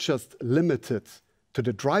is not just limited to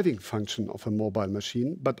the driving function of a mobile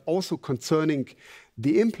machine, but also concerning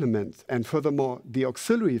the implement and furthermore the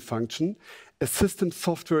auxiliary function, a system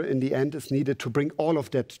software in the end is needed to bring all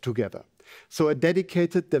of that together. So a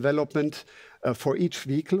dedicated development for each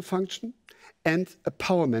vehicle function and a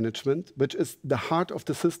power management, which is the heart of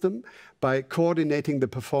the system by coordinating the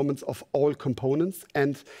performance of all components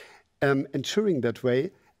and ensuring that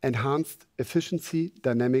way enhanced efficiency,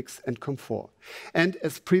 dynamics, and comfort. And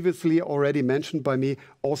as previously already mentioned by me,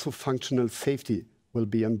 also functional safety will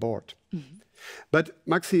be on board. But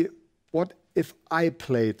Maxi, what if I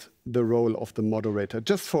played the role of the moderator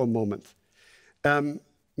just for a moment?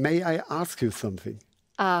 May I ask you something?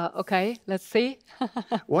 Okay, let's see.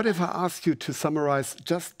 What if I ask you to summarize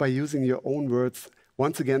just by using your own words,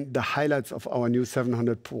 once again, the highlights of our new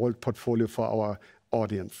 700-volt portfolio for our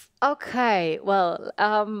audience? Okay, well,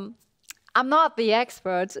 I'm not the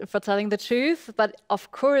expert for telling the truth, but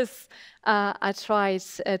of course I tried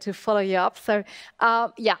to follow you up. So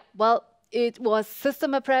yeah, well, it was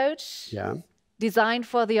system approach, designed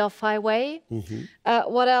for the off-highway.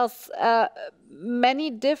 What else?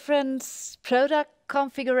 Many different product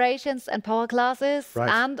configurations and power classes. Right.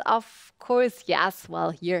 And of course, yes,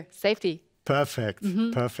 well, here, safety. Perfect,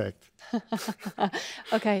 perfect.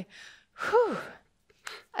 Okay. Whew.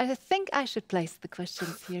 I think I should place the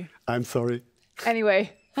questions here. I'm sorry.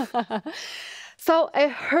 Anyway. So I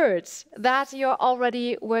heard that you're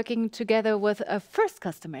already working together with first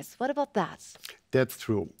customers. What about that? That's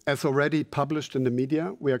true. As already published in the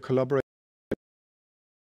media, we are collaborating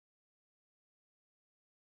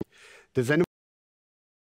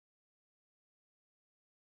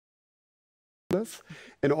with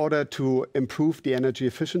in order to improve the energy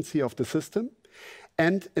efficiency of the system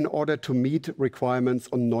and in order to meet requirements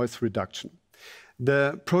on noise reduction.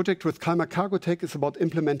 The project with Kalmar Cargotec is about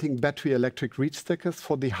implementing battery electric reach stackers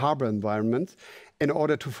for the harbor environment in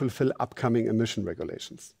order to fulfill upcoming emission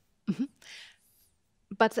regulations.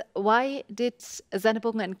 But why did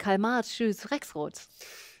Zennebogen and Kalmar choose Rexroth?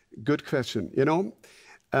 Good question. You know,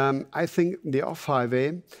 I think the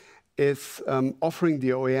off-highway is offering the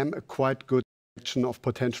OEM a quite good selection of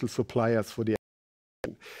potential suppliers for the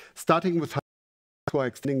application. Starting with who are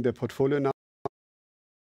extending their portfolio now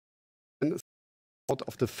out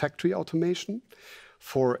of the factory automation,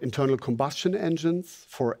 for internal combustion engines,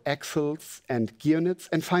 for axles and gear units,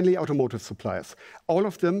 and finally automotive suppliers. All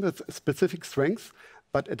of them with specific strengths,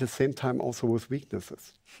 but at the same time also with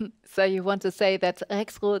weaknesses. So you want to say that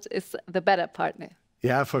Rexroth is the better partner?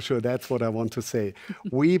 Yeah, for sure. That's what I want to say.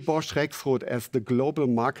 We, Bosch Rexroth, as the global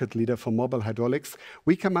market leader for mobile hydraulics,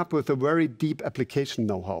 we come up with a very deep application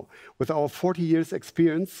know-how. With our 40 years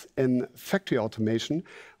experience in factory automation,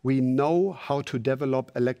 we know how to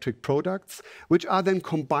develop electric products, which are then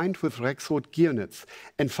combined with Rexroth gear units.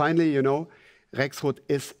 And finally, you know, Rexroth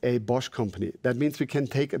is a Bosch company. That means we can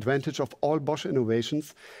take advantage of all Bosch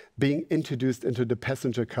innovations being introduced into the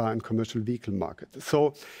passenger car and commercial vehicle market.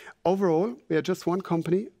 So overall, we are just one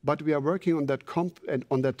company, but we are working on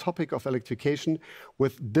that topic of electrification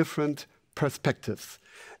with different perspectives.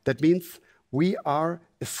 That means we are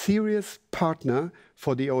a serious partner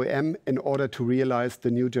for the OEM in order to realize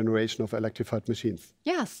the new generation of electrified machines.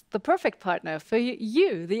 Yes, the perfect partner for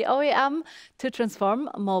you, the OEM, to transform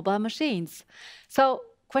mobile machines. So,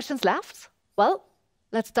 questions left? Well,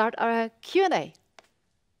 let's start our Q&A.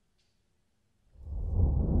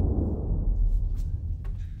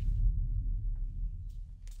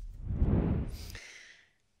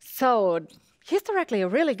 So, historically, a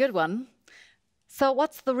really good one. So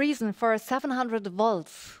what's the reason for 700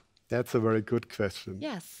 volts? That's a very good question.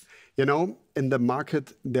 Yes. You know, in the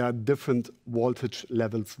market, there are different voltage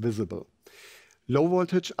levels visible. Low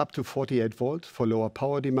voltage up to 48 volt for lower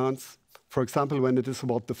power demands. For example, when it is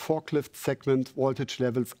about the forklift segment, voltage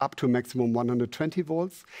levels up to maximum 120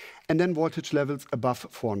 volts, and then voltage levels above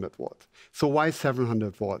 400 volt. So why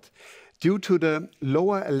 700 volt? Due to the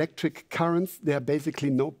lower electric currents, there are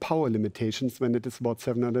basically no power limitations when it is about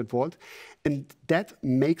 700 volt. And that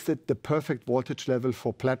makes it the perfect voltage level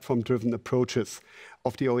for platform-driven approaches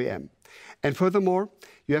of the OEM. And furthermore,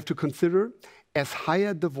 you have to consider as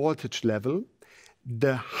higher the voltage level,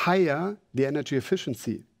 the higher the energy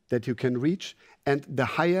efficiency that you can reach, and the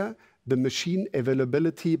higher the machine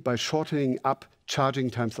availability by shortening up charging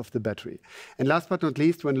times of the battery. And last but not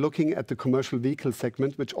least, when looking at the commercial vehicle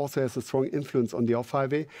segment, which also has a strong influence on the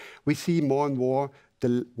off-highway, we see more and more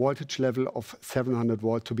the voltage level of 700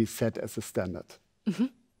 volt to be set as a standard. Mm-hmm.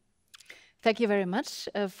 Thank you very much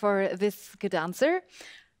for this good answer.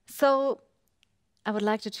 So I would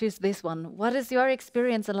like to choose this one. What is your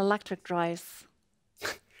experience in electric drives?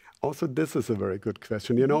 Also, this is a very good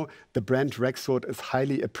question. You know, the brand Rexroth is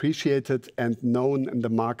highly appreciated and known in the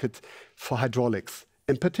market for hydraulics,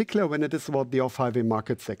 in particular when it is about the off-highway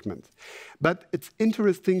market segment. But it's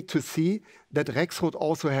interesting to see that Rexroth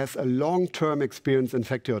also has a long-term experience in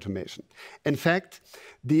factory automation. In fact,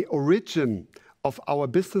 the origin of our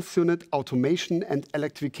business unit, Automation and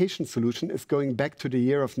Electrification Solution, is going back to the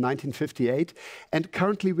year of 1958. And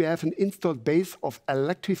currently we have an installed base of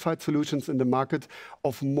electrified solutions in the market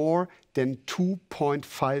of more than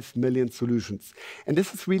 2.5 million solutions. And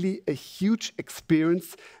this is really a huge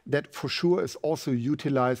experience that for sure is also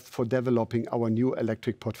utilized for developing our new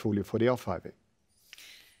electric portfolio for the off-highway.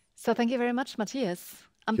 So thank you very much, Matthias.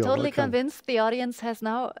 I'm You're totally welcome. convinced the audience has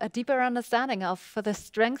now a deeper understanding of the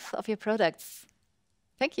strength of your products.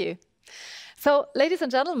 Thank you. So, ladies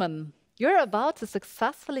and gentlemen, you're about to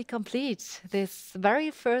successfully complete this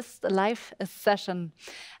very first live session.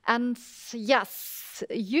 And yes,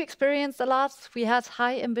 you experienced a lot. We had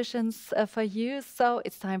high ambitions for you, so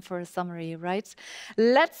it's time for a summary, right?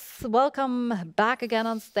 Let's welcome back again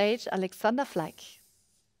on stage Alexander Fleck.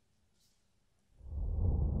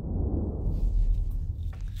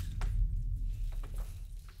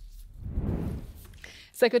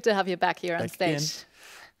 So good to have you back here on stage.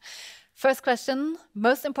 First question,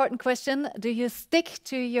 most important question, do you stick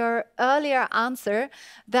to your earlier answer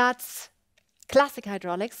that classic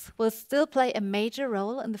hydraulics will still play a major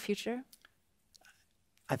role in the future?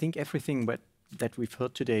 I think everything that we've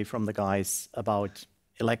heard today from the guys about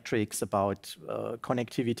electrics, about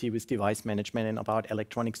connectivity with device management, and about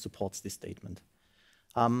electronics supports this statement.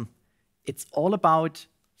 It's all about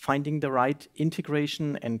finding the right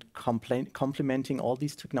integration and complementing all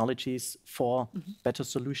these technologies for better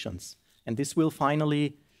solutions. And this will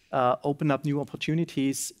finally open up new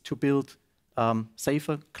opportunities to build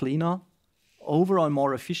safer, cleaner, overall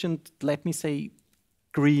more efficient, let me say,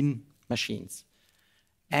 green machines.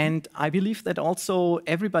 And I believe that also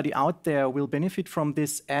everybody out there will benefit from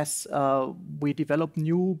this as we develop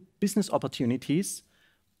new business opportunities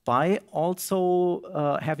by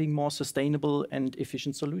also having more sustainable and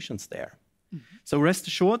efficient solutions there. So rest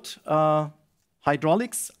assured,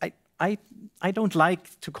 hydraulics, I don't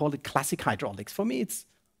like to call it classic hydraulics. For me, it's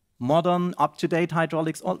modern, up-to-date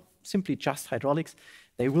hydraulics, or simply just hydraulics.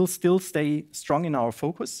 They will still stay strong in our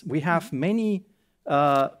focus. We have many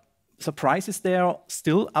surprises there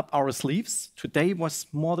still up our sleeves. Today was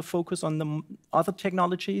more the focus on the other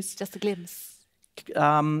technologies. Just a glimpse.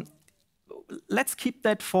 Let's keep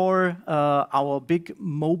that for our big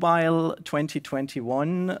Mobile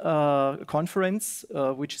 2021 conference,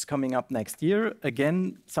 which is coming up next year.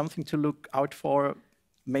 Again, something to look out for,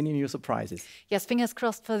 many new surprises. Yes, fingers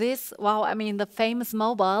crossed for this. Wow, I mean, the famous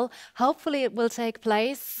Mobile. Hopefully it will take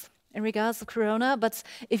place in regards to Corona, but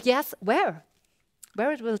if yes, where?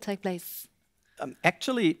 Where it will take place?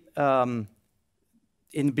 Actually, in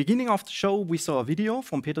the beginning of the show, we saw a video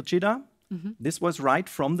from Peter Chida. This was right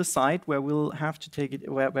from the site where we'll have to take it.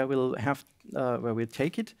 Where we'll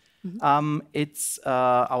take it. It's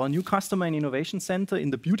our new customer and innovation center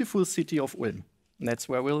in the beautiful city of Ulm. And that's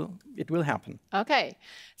where it will happen. Okay,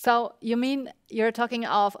 so you mean you're talking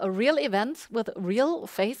of a real event with real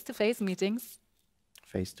face-to-face meetings?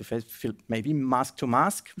 Face-to-face, maybe mask to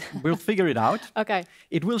mask. We'll figure it out. Okay.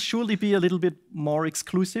 It will surely be a little bit more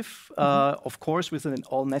exclusive, of course, with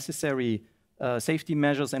all necessary safety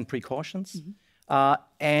measures and precautions.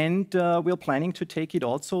 And we're planning to take it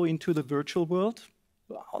also into the virtual world,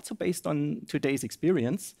 also based on today's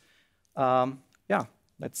experience. Yeah,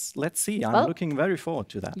 let's see. I'm looking very forward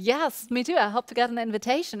to that. Yes, me too. I hope to get an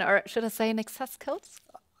invitation, or should I say an access code?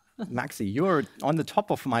 Maxi, you're on the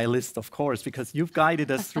top of my list, of course, because you've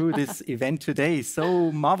guided us through this event today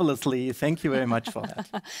so marvelously. Thank you very much for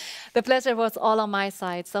that. The pleasure was all on my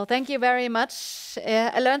side. So thank you very much.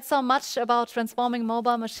 I learned so much about transforming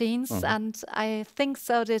mobile machines, and I think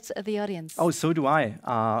so did the audience. Oh, so do I.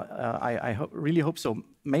 I really hope so.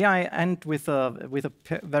 May I end with a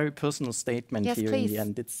very personal statement here please. In the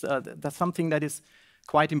end? It's that's something that is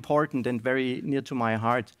quite important and very near to my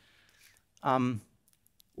heart.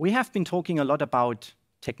 We have been talking a lot about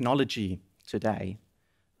technology today.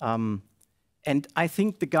 And I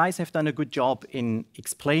think the guys have done a good job in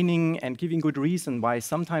explaining and giving good reason why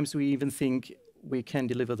sometimes we even think we can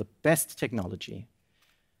deliver the best technology.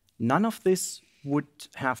 None of this would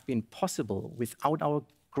have been possible without our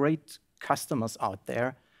great customers out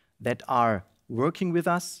there that are working with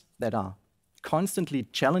us, that are constantly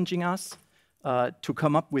challenging us to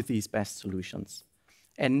come up with these best solutions.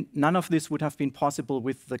 And none of this would have been possible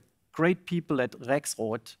with the great people at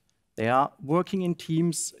Rexroth. They are working in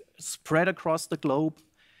teams spread across the globe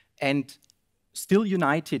and still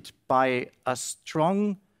united by a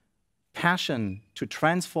strong passion to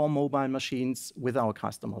transform mobile machines with our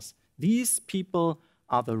customers. These people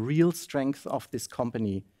are the real strength of this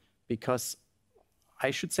company because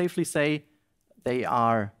I should safely say they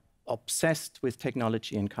are obsessed with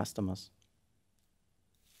technology and customers.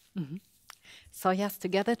 So yes,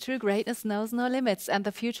 together true greatness knows no limits, and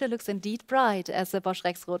the future looks indeed bright as a Bosch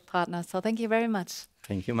Rexroth partner. So thank you very much.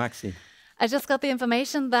 Thank you, Maxi. I just got the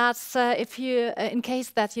information that if you, in case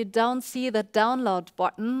that you don't see the download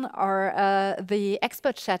button or the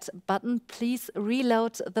expert chat button, please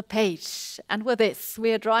reload the page. And with this,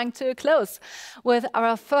 we are drawing to a close with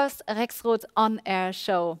our first Rexroth on-air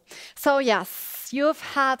show. So yes, you've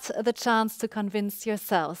had the chance to convince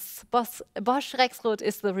yourselves. Bosch Rexroth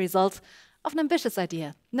is the result of an ambitious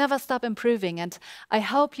idea. Never stop improving. And I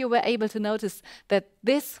hope you were able to notice that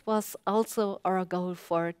this was also our goal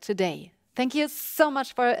for today. Thank you so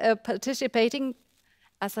much for participating.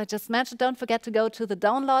 As I just mentioned, don't forget to go to the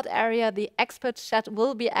download area. The expert chat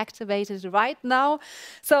will be activated right now.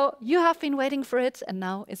 So you have been waiting for it, and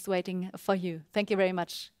now it's waiting for you. Thank you very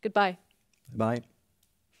much. Goodbye. Bye.